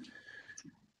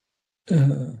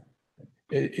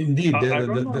 Indeed, I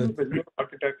don't know if the new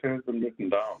architecture has been written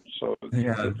down. So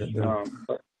yeah,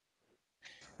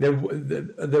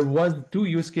 there was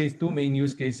two main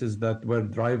use cases that were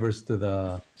drivers to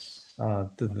the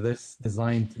to this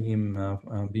design team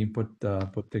being put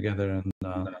together, and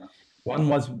one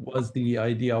was the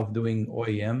idea of doing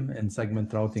OEM and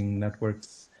segment routing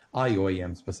networks,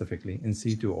 IOEM specifically, in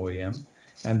C2 OEM,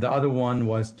 and the other one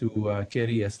was to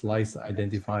carry a slice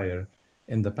identifier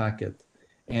in the packet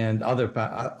and other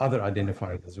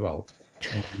identifiers as well.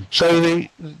 And so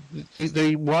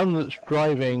the one that's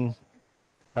driving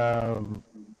a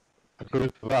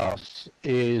group of us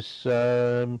is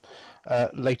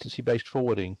latency-based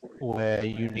forwarding, where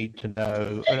you need to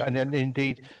know, and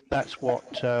indeed that's what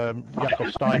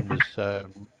Yakov Stein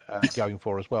was going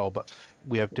for as well, but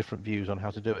we have different views on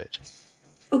how to do it.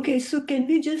 Okay, so can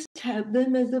we just have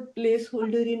them as a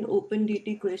placeholder in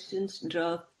OpenDT questions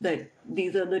draft that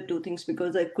these are the two things,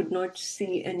 because I could not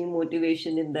see any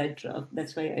motivation in that draft.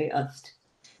 That's why I asked.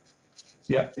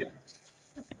 yeah.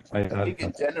 I think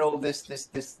in general,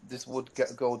 this would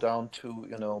go down to,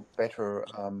 you know, better,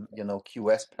 you know,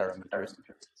 QS parameters.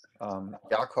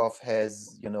 Yakov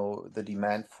has, you know, the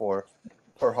demand for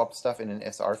per hop stuff in an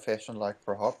SR fashion, like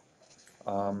per hop.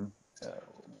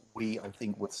 We, I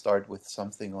think, would start with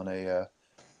something on a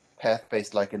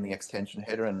path-based, like in the extension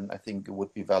header, and I think it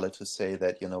would be valid to say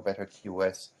that, you know, better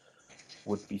QS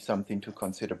would be something to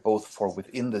consider both for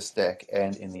within the stack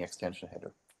and in the extension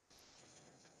header.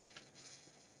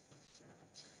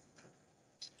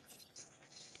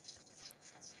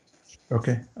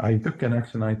 Okay, I took an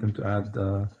action item to add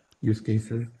use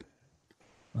cases.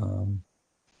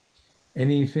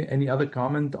 Any other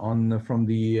comment on from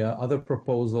the other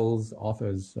proposals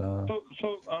authors?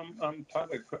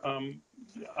 Tarek,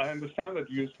 I understand that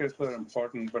use cases are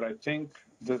important, but I think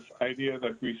this idea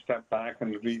that we step back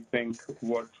and rethink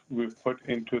what we've put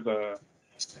into the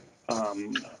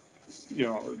you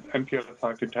know, MPLS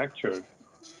architecture,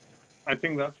 I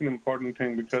think that's an important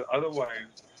thing, because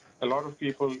otherwise a lot of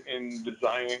people in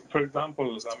design, for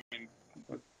example, I mean,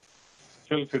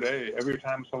 till today, every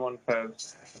time someone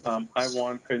says, I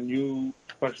want a new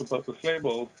special purpose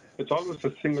label, it's always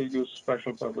a single-use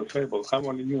special purpose label. I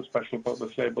want a new special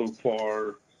purpose label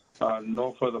for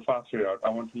no further fast route. I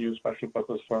want a new special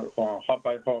purpose for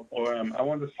hop-by-hop OM. I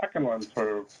want a second one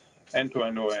for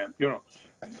end-to-end OM. You know,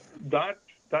 that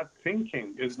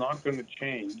thinking is not going to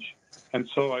change. And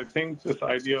so I think this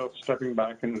idea of stepping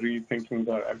back and rethinking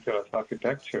the MPLS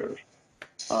architecture,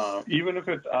 even if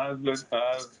it's as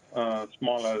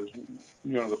small as,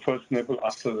 you know, the first nibble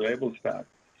after the label stack,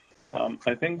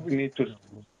 I think we need to,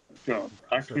 you know,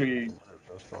 actually,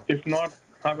 if not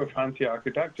have a fancy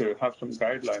architecture, have some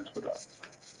guidelines for that.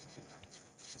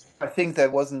 I think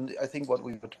that wasn't, I think what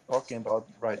we were talking about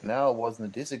right now wasn't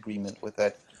a disagreement with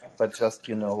that, but just,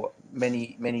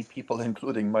 many people,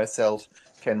 including myself,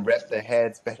 can wrap their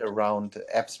heads better around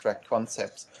abstract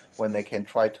concepts when they can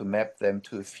try to map them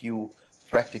to a few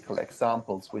practical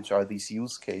examples, which are these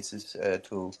use cases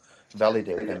to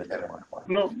validate them in the market.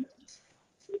 No,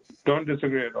 don't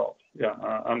disagree at all. Yeah,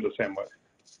 I'm the same way.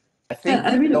 I think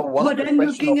one of the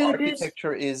questions of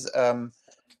architecture is,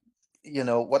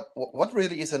 what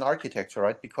really is an architecture,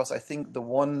 right? Because I think the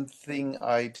one thing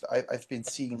I've been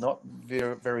seeing not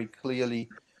very, very clearly,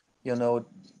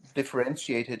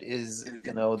 differentiated is,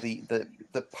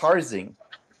 the parsing,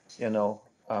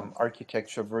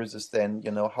 architecture versus then,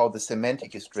 how the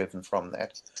semantic is driven from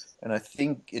that. And I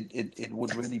think it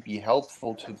would really be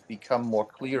helpful to become more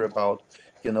clear about,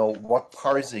 what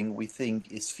parsing we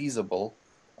think is feasible,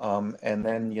 and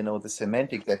then, the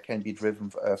semantic that can be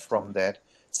driven from that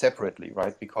separately,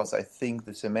 right? Because I think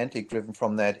the semantic driven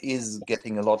from that is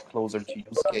getting a lot closer to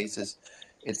use cases.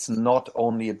 It's not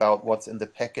only about what's in the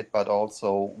packet, but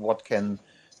also what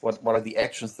are the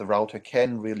actions the router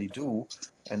can really do.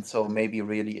 And so maybe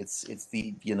really it's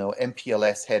the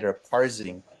MPLS header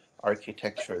parsing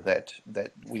architecture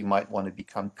that we might want to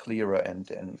become clearer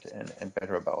and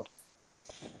better about.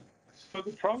 So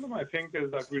the problem, I think,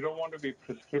 is that we don't want to be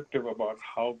prescriptive about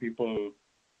how people,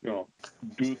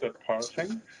 do the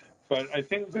parsing. But I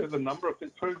think there's a number of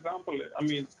things. For example, I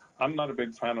mean, I'm not a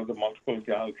big fan of the multiple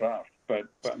gal draft, but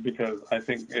because I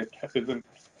think it isn't,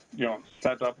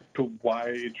 set up to why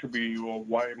it should be or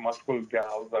why multiple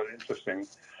gals are interesting.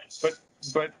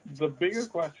 But the bigger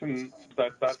question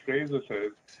that raises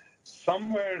is,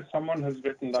 somewhere someone has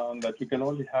written down that you can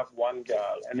only have one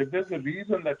gal. And if there's a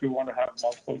reason that you want to have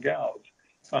multiple gals,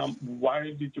 why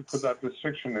did you put that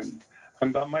restriction in?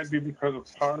 And that might be because of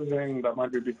parsing, that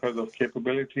might be because of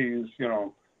capabilities,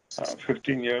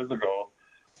 15 years ago.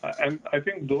 And I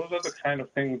think those are the kind of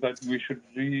things that we should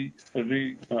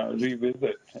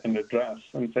revisit and address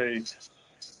and say,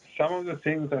 some of the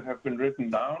things that have been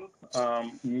written down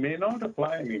may not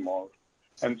apply anymore.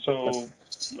 And so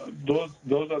those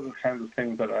are the kinds of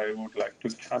things that I would like to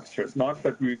capture. Not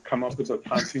that we come up with a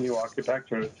fancy new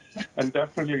architecture, and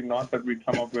definitely not that we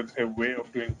come up with a way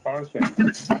of doing parsing,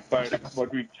 but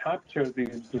what we capture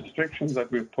these restrictions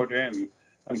that we've put in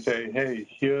and say, hey,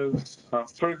 here's,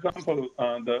 for example,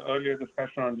 the earlier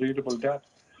discussion on readable depth.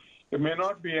 It may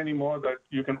not be anymore that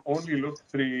you can only look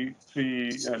three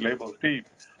labels deep,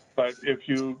 but if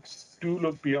you do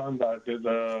look beyond that, there's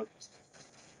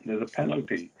a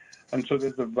penalty. And so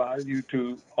there's a value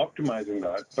to optimizing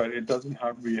that, but it doesn't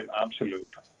have to be an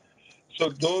absolute. So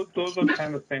those are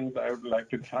kind of things I would like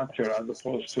to capture, as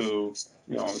opposed to,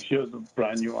 here's a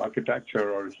brand new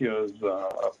architecture or here's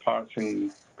a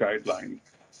parsing guideline.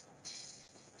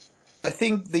 I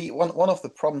think one of the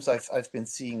problems I've been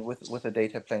seeing with a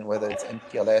data plane, whether it's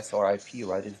MPLS or IP,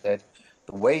 right, is that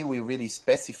the way we really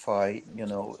specify,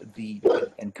 the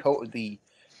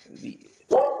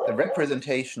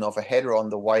representation of a header on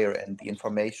the wire and the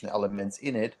information elements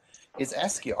in it is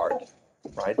ASCII art,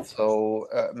 right? So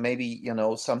maybe,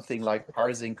 something like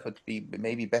parsing could be,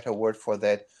 maybe better word for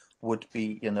that would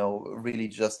be, really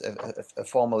just a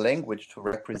formal language to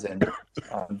represent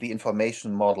the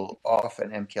information model of an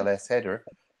MPLS header,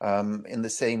 in the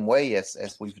same way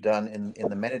as we've done in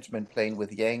the management plane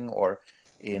with Yang, or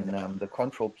in the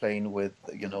control plane with,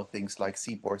 things like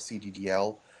CBOR,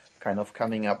 CDDL, kind of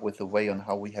coming up with a way on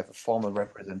how we have a formal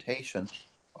representation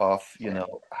of,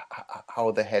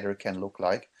 how the header can look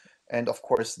like. And of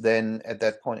course, then at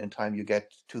that point in time, you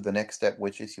get to the next step,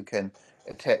 which is you can,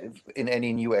 in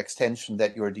any new extension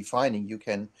that you're defining, you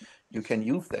can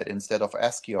use that instead of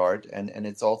ASCII art, and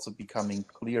it's also becoming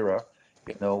clearer,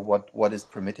 what is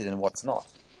permitted and what's not.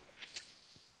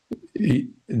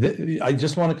 I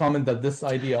just want to comment that this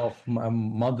idea of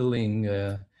modeling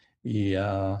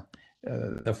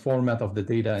the format of the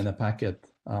data in a packet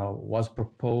was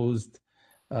proposed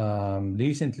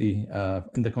recently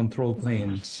in the control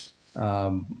plane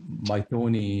by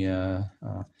Tony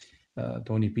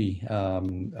P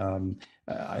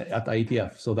at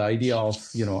IETF. So the idea of,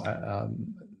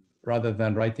 rather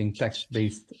than writing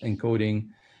text-based encoding,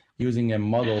 using a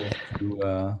model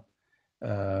to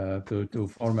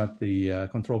format the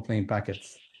control plane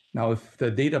packets. Now, if the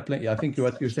data plane, I think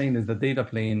what you're saying is the data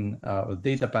plane,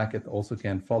 data packet also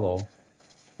can follow.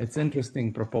 It's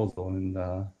interesting proposal, and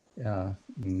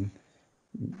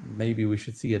maybe we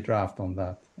should see a draft on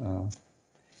that.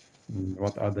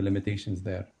 What are the limitations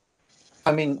there?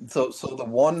 I mean, so the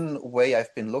one way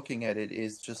I've been looking at it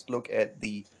is just look at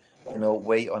the,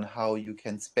 way on how you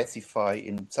can specify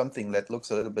in something that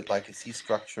looks a little bit like a C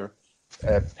structure,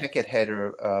 packet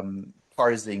header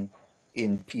parsing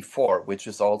in P4, which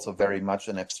is also very much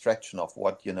an abstraction of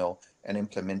what, you know, an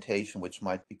implementation, which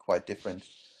might be quite different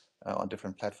on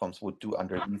different platforms, would do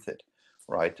underneath it,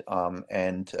 right?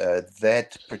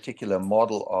 That particular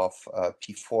model of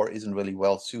P4 isn't really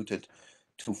well suited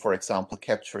to, for example,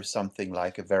 capture something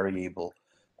like a variable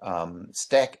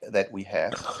stack that we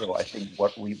have. So I think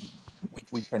what we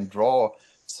can draw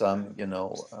some, you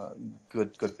know,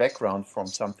 good background from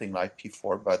something like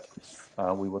P4, but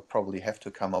we would probably have to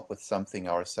come up with something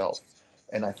ourselves.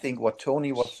 And I think what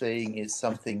Tony was saying is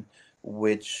something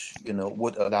which, you know,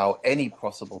 would allow any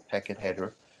possible packet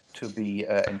header to be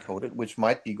encoded, which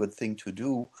might be a good thing to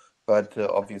do, but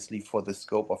obviously for the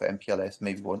scope of MPLS,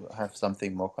 maybe we'll have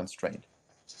something more constrained.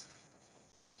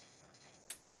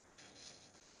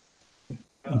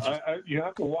 You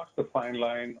have to walk the fine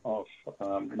line of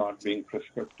not being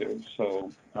prescriptive.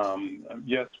 So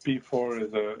yes,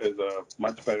 P4 is a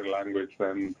much better language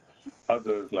than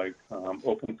others like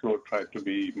OpenFlow tried to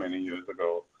be many years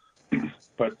ago.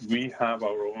 But we have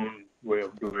our own way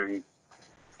of doing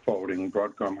forwarding.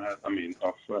 Broadcom has,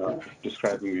 of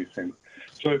describing these things.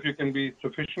 So if you can be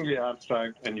sufficiently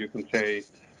abstract and you can say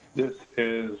this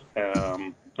is,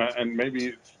 and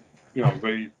maybe, you know,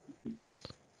 very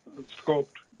scoped.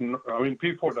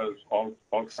 P4 does all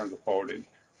kinds of forwarding,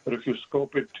 but if you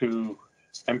scope it to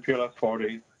MPLS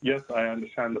forwarding, yes, I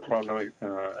understand the problem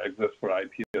exists for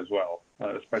IP as well,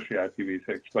 especially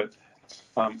IPv6. But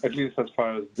at least as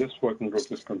far as this working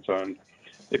group is concerned,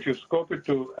 if you scope it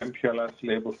to MPLS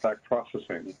label stack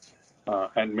processing,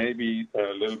 and maybe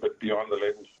a little bit beyond the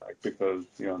label stack, because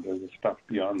you know there's stuff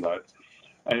beyond that.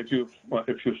 And if you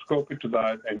scope it to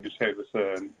that and you say this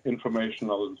is an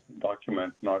informational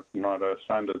document, not a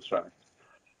standard stack,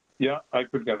 yeah, I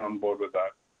could get on board with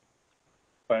that.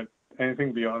 But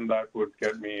anything beyond that would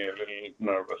get me a little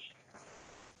nervous.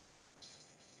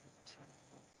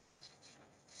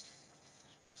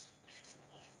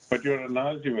 But your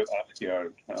analogy with ASCII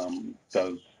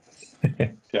does,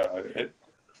 yeah,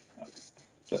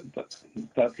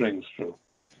 that rings true.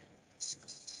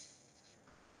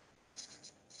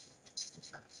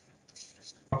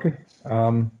 Okay.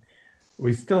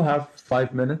 We still have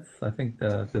 5 minutes, I think,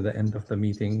 to the end of the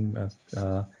meeting. But,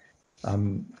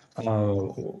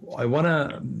 I want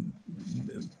to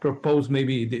propose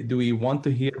maybe, do we want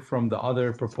to hear from the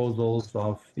other proposals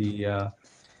of the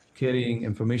carrying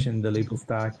information in the label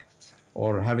stack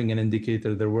or having an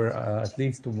indicator? There were at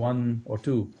least one or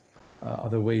two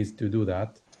other ways to do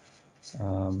that.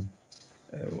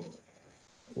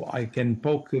 I can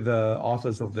poke the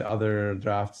authors of the other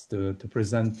drafts to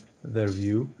present their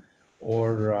view,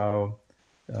 or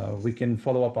we can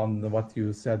follow up on what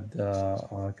you said,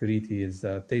 Kiriti, is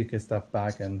take a step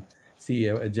back and see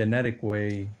a generic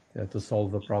way to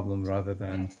solve the problem rather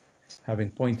than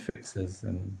having point fixes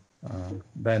and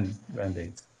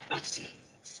band-aids.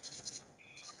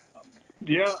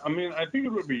 Yeah, I think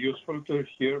it would be useful to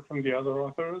hear from the other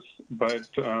authors, but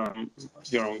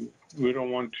you know, we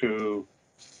don't want to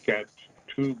get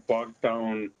too bogged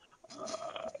down.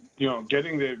 You know,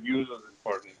 getting their views is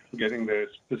important. Getting their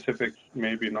specifics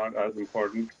maybe not as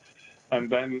important. And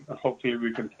then hopefully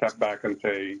we can step back and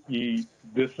say,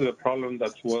 this is a problem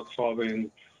that's worth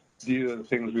solving. These are the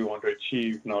things we want to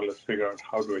achieve. Now let's figure out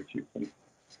how to achieve them.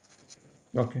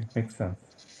 Okay, makes sense.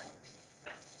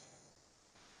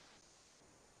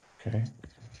 Okay.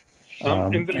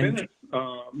 In the minutes,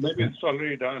 maybe it's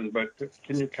already done, but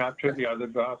can you capture the other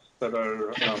drafts that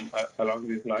are along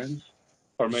these lines?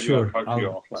 Or maybe Sure. I'll talk to you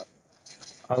offline.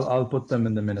 I'll put them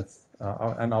in the minutes,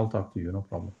 and I'll talk to you, no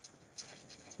problem.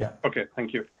 Yeah. Okay,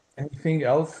 thank you. Anything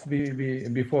else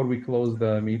before we close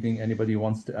the meeting? Anybody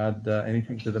wants to add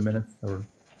anything to the minutes or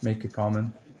make a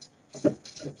comment?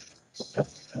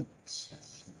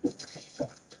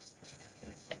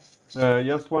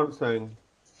 Just one thing.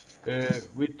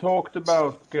 We talked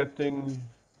about getting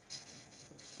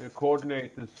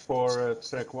coordinators for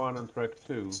track 1 and track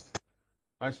 2.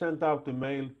 I sent out the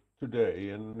mail today,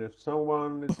 and if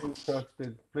someone is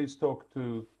interested, please talk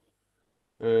to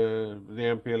the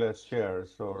MPLS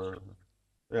chairs, or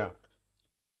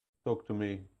talk to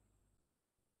me.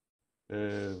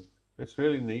 It's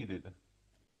really needed,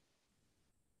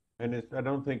 and I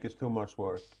don't think it's too much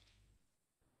work.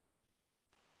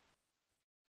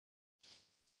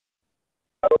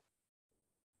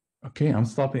 Okay, I'm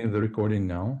stopping the recording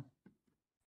now.